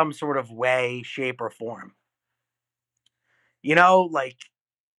in some sort of way, shape, or form. Like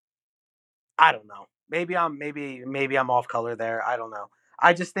I don't know. Maybe I'm off color there. I don't know.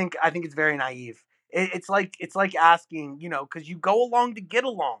 I think it's very naive. It's like asking, because you go along to get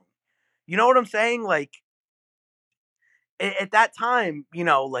along. You know what I'm saying? Like at that time,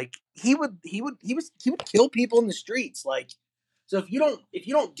 like he would kill people in the streets. Like so if you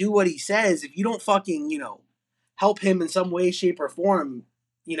don't do what he says, if you don't fucking help him in some way, shape, or form,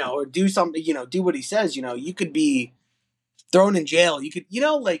 or do something, do what he says, you could be thrown in jail. You could,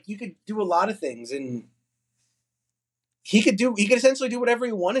 like you could do a lot of things, and he could essentially do whatever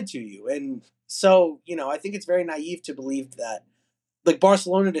he wanted to you. And so, I think it's very naive to believe that like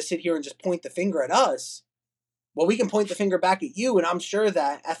Barcelona to sit here and just point the finger at us. Well, we can point the finger back at you, and I'm sure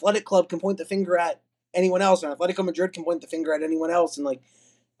that Athletic Club can point the finger at anyone else, and Atletico Madrid can point the finger at anyone else, and like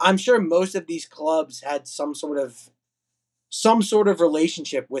I'm sure most of these clubs had some sort of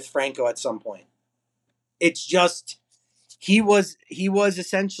relationship with Franco at some point. It's just he was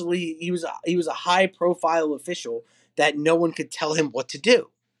essentially he was a high profile official that no one could tell him what to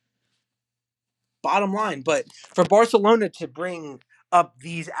do. Bottom line, but for Barcelona to bring up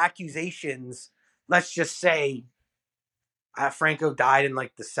these accusations, let's just say Franco died in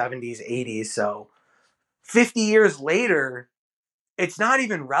like the 70s, 80s, so 50 years later, it's not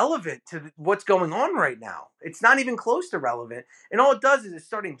even relevant to what's going on right now. It's not even close to relevant. And all it does is it's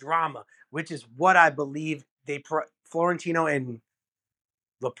starting drama, which is what I believe Florentino and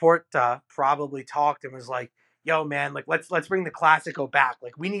Laporta probably talked and was like, "Yo, man, like let's bring the Classico back.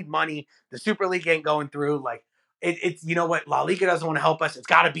 Like we need money. The Super League ain't going through. Like it's you know what, La Liga doesn't want to help us. It's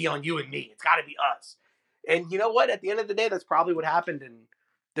got to be on you and me. It's got to be us." And you know what? At the end of the day, that's probably what happened. And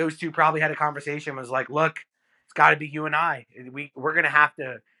those two probably had a conversation. Was like, "Look, it's got to be you and I. We're gonna have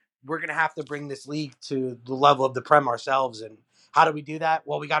to bring this league to the level of the Prem ourselves. And how do we do that?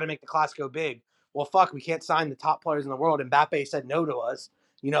 Well, we got to make the Classico big. Well, fuck, we can't sign the top players in the world. And Mbappe said no to us.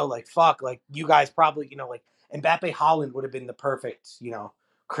 Like fuck, like you guys probably, like Mbappe Holland would have been the perfect,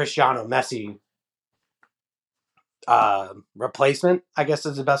 Cristiano Messi replacement, I guess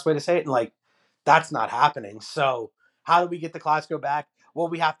is the best way to say it. And like that's not happening. So how do we get the Clasico back? Well,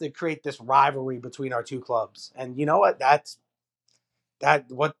 we have to create this rivalry between our two clubs. And you know what? That's that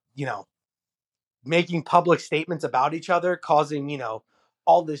what making public statements about each other, causing,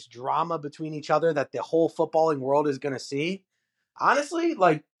 all this drama between each other that the whole footballing world is going to see. Honestly,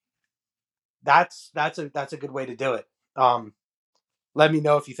 like that's a good way to do it. Um, Let me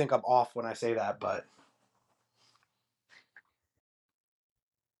know if you think I'm off when I say that, but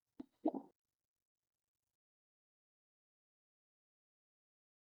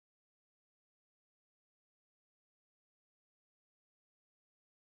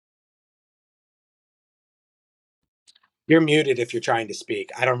you're muted if you're trying to speak.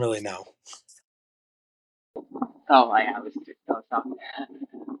 I don't really know. Oh, I was talking.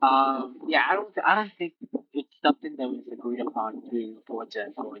 Yeah, I don't think it's something that was agreed upon between Laporta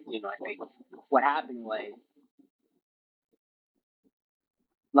and Florentino. I think what happened was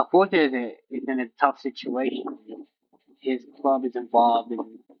Laporta is in a tough situation. His club is involved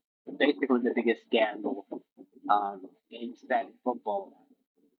in basically the biggest scandal in Spanish football.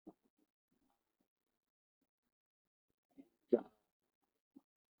 So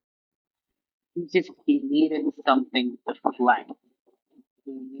he needed something to flex.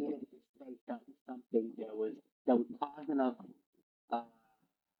 He needed to say something that would cause enough uh,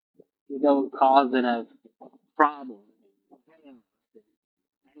 that would cause enough problems and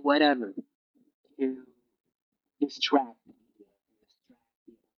whatever to distract me.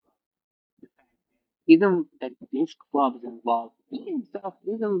 Even that this club is involved, he himself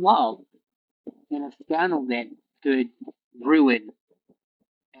is involved in a scandal that could ruin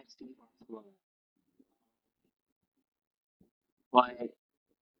FC Barcelona. But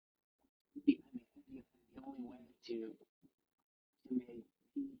the only way to make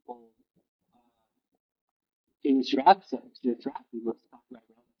people to distract people is talk about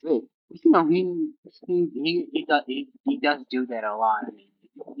Real Madrid. He does do that a lot. I mean,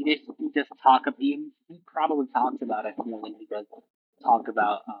 he probably talks about it more than he does talk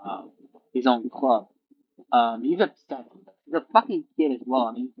about his own club. He's upset. He's a fucking kid as well.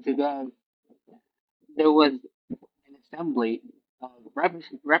 I mean, today there was an assembly of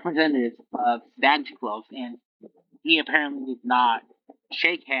representatives of Spanish clubs, and he apparently did not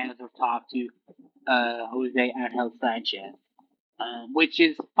shake hands or talk to Jose Angel Sanchez, which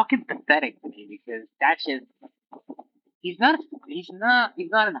is fucking pathetic to me because that's just he's not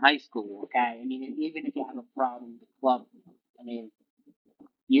in high school. Okay, I mean even if you have a problem with the club, I mean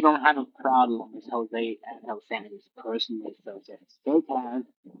you don't have a problem with Jose Angel Sanchez personally, so just shake hands,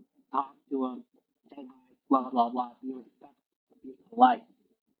 talk to him, say hi, blah blah blah, be respectful, be polite,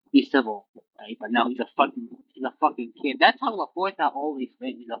 be civil, right? But no, he's a fucking kid. That's how Laporta always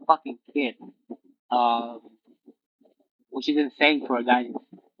been. He's a fucking kid. Um, which is insane for a guy in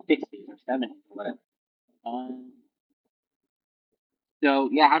his 60s or 70s or whatever. Um, so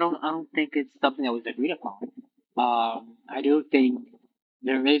yeah, I don't think it's something that was agreed upon. I do think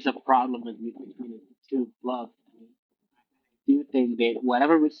there is a problem between the two clubs. I do think that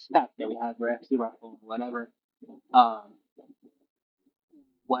whatever respect that we have for FC Barcelona, um,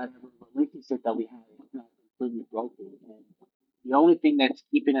 whatever relationship that we have is not completely broken. And the only thing that's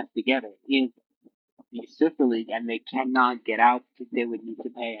keeping us together is the Super League, and they cannot get out because they would need to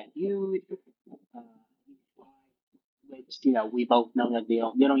pay a huge uh, which we both know that they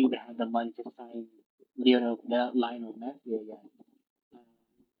don't even have the money to sign Lionel Messi again. Um,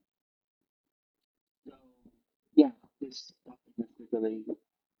 so yeah, this stuff is really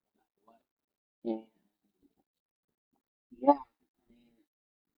and yeah,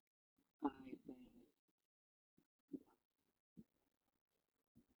 I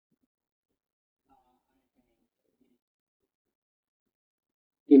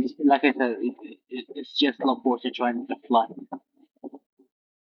think it's like I said, it's just Laporta trying to flood.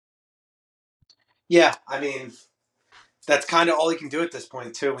 Yeah, I mean, that's kind of all he can do at this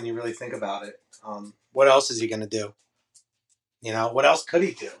point, too, when you really think about it. What else is he going to do? What else could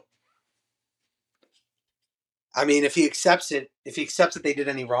he do? I mean, if he accepts that they did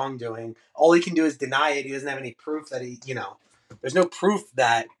any wrongdoing, all he can do is deny it. He doesn't have any proof that there's no proof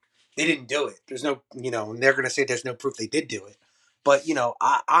that they didn't do it. There's no, and they're going to say there's no proof they did do it. But,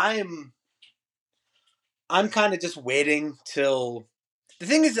 I'm kind of just waiting till the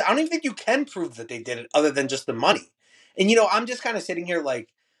thing is, I don't even think you can prove that they did it other than just the money. And, I'm just kind of sitting here like,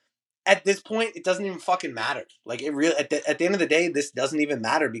 at this point, it doesn't even fucking matter. Like it really at the end of the day, this doesn't even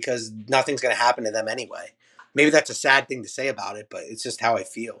matter because nothing's gonna happen to them anyway. Maybe that's a sad thing to say about it, but it's just how I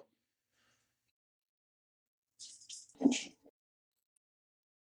feel.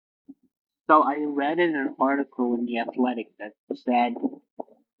 So I read in an article in the Athletic that said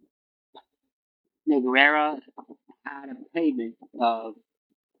Negreira had a payment of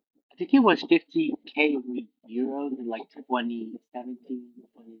I think it was 50K euros in like 2017,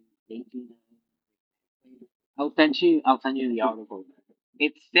 2018. I'll send you the article.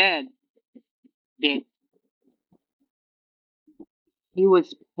 It said that he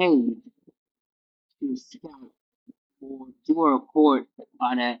was paid to scout or do a report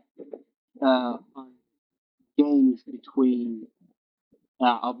on on games between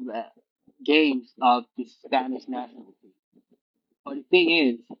of the games of the Spanish national team. But the thing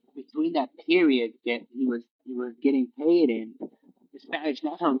is, between that period that he was getting paid in, the Spanish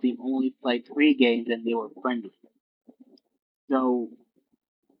national team only played 3 games and they were friendly. So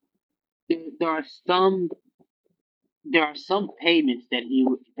there are some payments that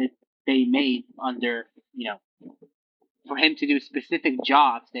they made under, you know, for him to do specific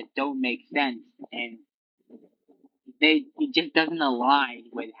jobs that don't make sense, and it just doesn't align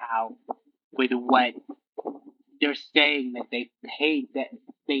with what they're saying that they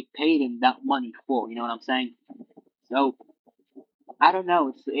paid him that money for. You know what I'm saying? So I don't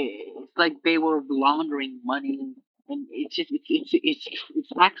know. It's like they were laundering money, and it's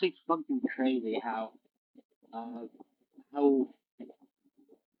actually fucking crazy uh, how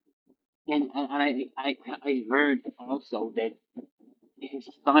and I heard also that his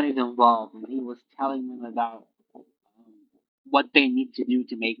son is involved, and he was telling them about what they need to do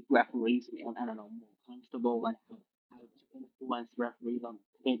to make referees, I don't know, more comfortable, and how to influence referees on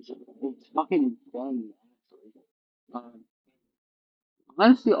the pitch. It's fucking insane, actually. Um,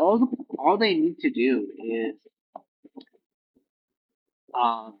 Honestly, all they need to do is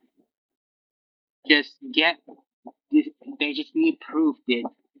um, just get this. They just need proof that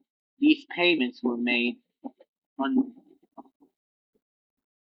these payments were made on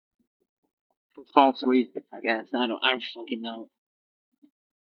for false reasons. I guess I don't fucking know.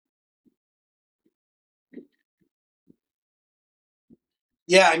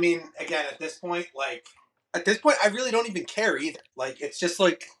 Yeah, I mean, again, at this point, I really don't even care either. Like, it's just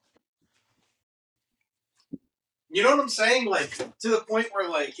like, you know what I'm saying? Like, to the point where,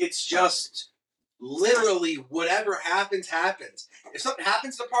 like, it's just literally whatever happens, happens. If something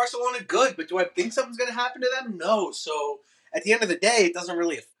happens to Barcelona, good, but do I think something's going to happen to them? No. So, at the end of the day, it doesn't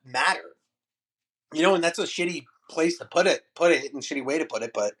really matter. You know, and that's a shitty place to put it, and shitty way to put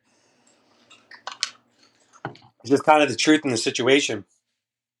it, but it's just kind of the truth in the situation.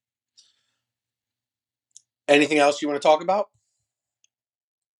 Anything else you want to talk about?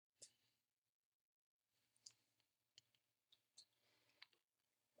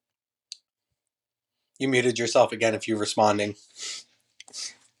 You muted yourself again if you're responding.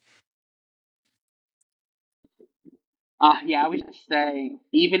 Yeah, I was just saying,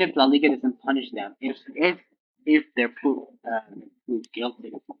 even if La Liga doesn't punish them, if they're proved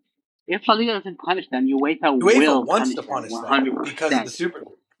guilty, if La Liga doesn't punish them, UEFA UEFA will wants to punish them punish one them hundred because of the percent. Super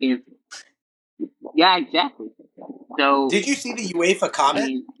League. If Yeah, exactly. So Did you see the UEFA I comment?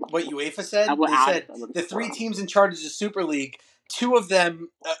 mean, What UEFA I said? will They add it. said I will the three teams in charge of the Super League, two of them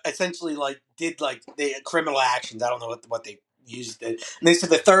essentially like did like they criminal actions. I don't know what they used it. And they said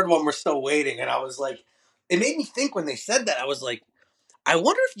the third one we're still waiting. And I was like, it made me think when they said that. I was like, I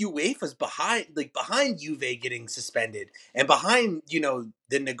wonder if UEFA's behind Juve getting suspended and behind the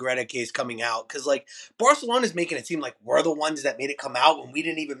Negretta case coming out because like Barcelona's making it seem like we're the ones that made it come out when we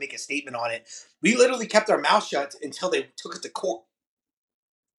didn't even make a statement on it. We literally kept our mouth shut until they took it to court.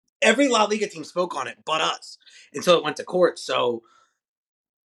 Every La Liga team spoke on it, but us, until it went to court. So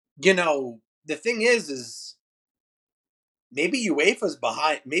the thing is maybe UEFA's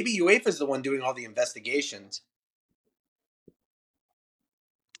behind. Maybe UEFA's the one doing all the investigations.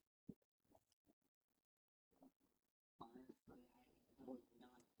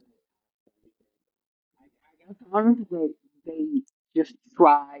 honestly, they just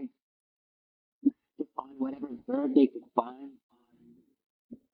tried to find whatever bird they could find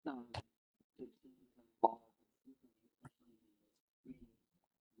on the teams involved.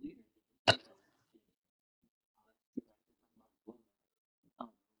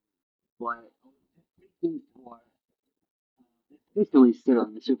 But teams who are basically still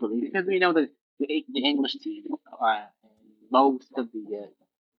in the Super League because we know that the English team and most of the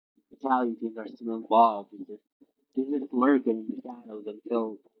Italian teams are still involved. They just lurking in the shadows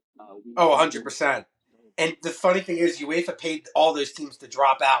until we Oh, know 100%. And the funny thing is, UEFA paid all those teams to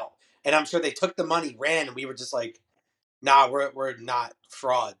drop out, and I'm sure they took the money, ran, and we were just like, "Nah, we're not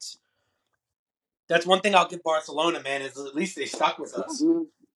frauds." That's one thing I'll give Barcelona, man. Is at least they stuck with us. who.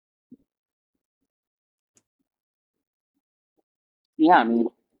 Yeah, I mean,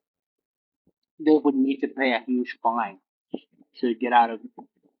 they would need to pay a huge fine to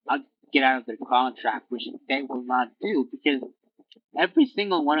uh, get out of their contract, which they will not do because every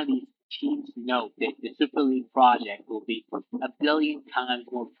single one of these teams know that the Super League project will be a billion times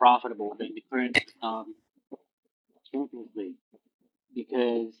more profitable than the current Champions League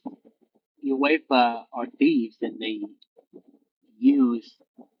because UEFA are thieves and they use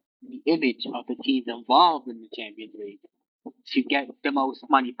the image of the teams involved in the Champions League to get the most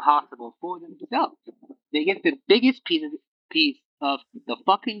money possible for themselves. They get the biggest piece of the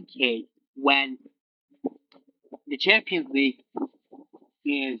fucking cake when the Champions League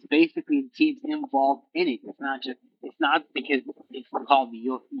is basically the teams involved in it. It's not because it's called the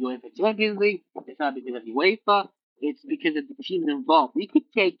UEFA Champions League. It's not because of UEFA. It's because of the teams involved. You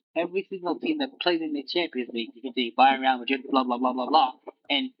could take every single team that plays in the Champions League. You can take Bayern, Real Madrid, blah blah blah blah blah,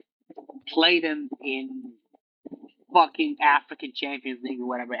 and play them in fucking African Champions League or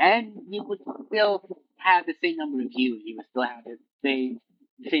whatever, and you would still have the same number of views. You would still have the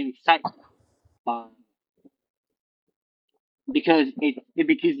same excitement. Um, because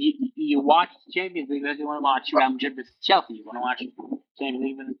you watch Champions League because you want to watch Real Madrid versus Chelsea. You want to watch Champions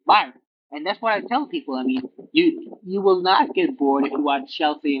League versus Bayern, and that's what I tell people. I mean, you will not get bored if you watch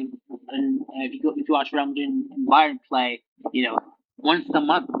Chelsea and if you watch Real Madrid and Bayern play. Once a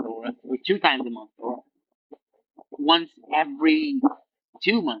month or 2 times a month or once every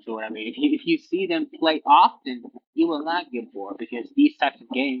 2 months or whatever. If you see them play often, you will not get bored because these types of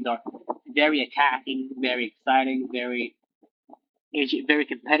games are very attacking, very exciting, very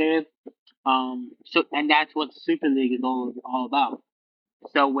competitive. And that's what Super League is all about.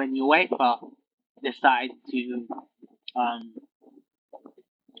 So when UEFA decides to um,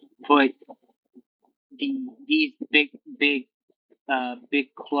 put these big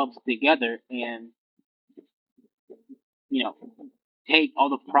clubs together and you know take all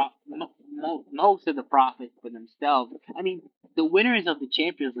the most of the profit for themselves. I mean, the winners of the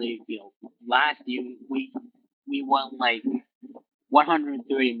Champions League, last year we won like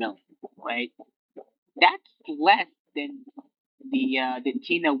 130 million, right? That's less than the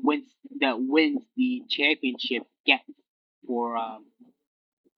team that wins the championship gets for uh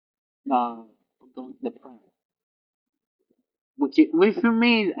going to the Prem. Which for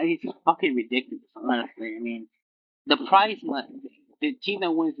me is fucking ridiculous. Honestly, I mean the prize money. The team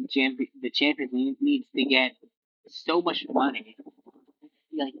that wins the Champions League needs to get so much money.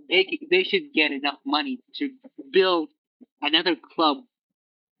 Like they should get enough money to build another club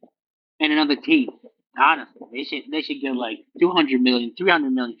and another team. Honestly, they should get like 200 million, 300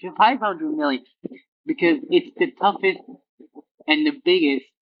 million, 500 million because it's the toughest and the biggest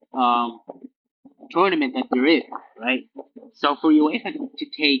um, tournament that there is, right? So for UEFA to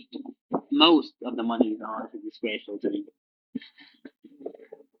take most of the money is honestly disgraceful to me.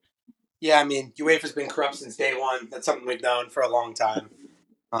 Yeah, I mean, UEFA's been corrupt since day one. That's something we've known for a long time.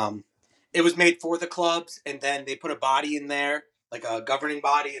 It was made for the clubs, and then they put a body in there, like a governing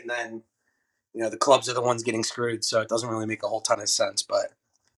body, and then the clubs are the ones getting screwed. So it doesn't really make a whole ton of sense. But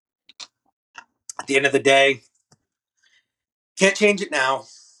at the end of the day, can't change it now.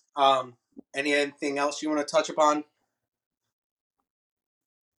 Anything else you want to touch upon?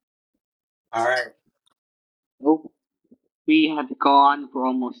 All right. Oh, we have gone for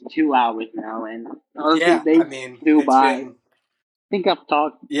almost 2 hours now, and honestly, Yeah, they I mean, flew it's by. I been think I've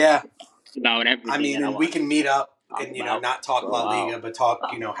talked yeah. about I everything mean, that I and we want can to meet up talk and about not for talk a La Liga, while. but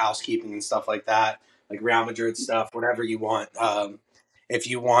talk housekeeping and stuff like that, like Real Madrid stuff, whatever you want. If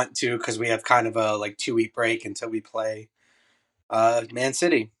you want to, because we have kind of a 2 week break until we play Man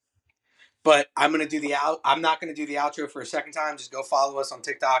City. But I'm gonna do the out. I'm not gonna do the outro for a second time. Just go follow us on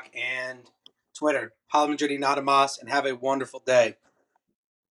TikTok and Twitter. Hala Madrid Nadamas, and have a wonderful day.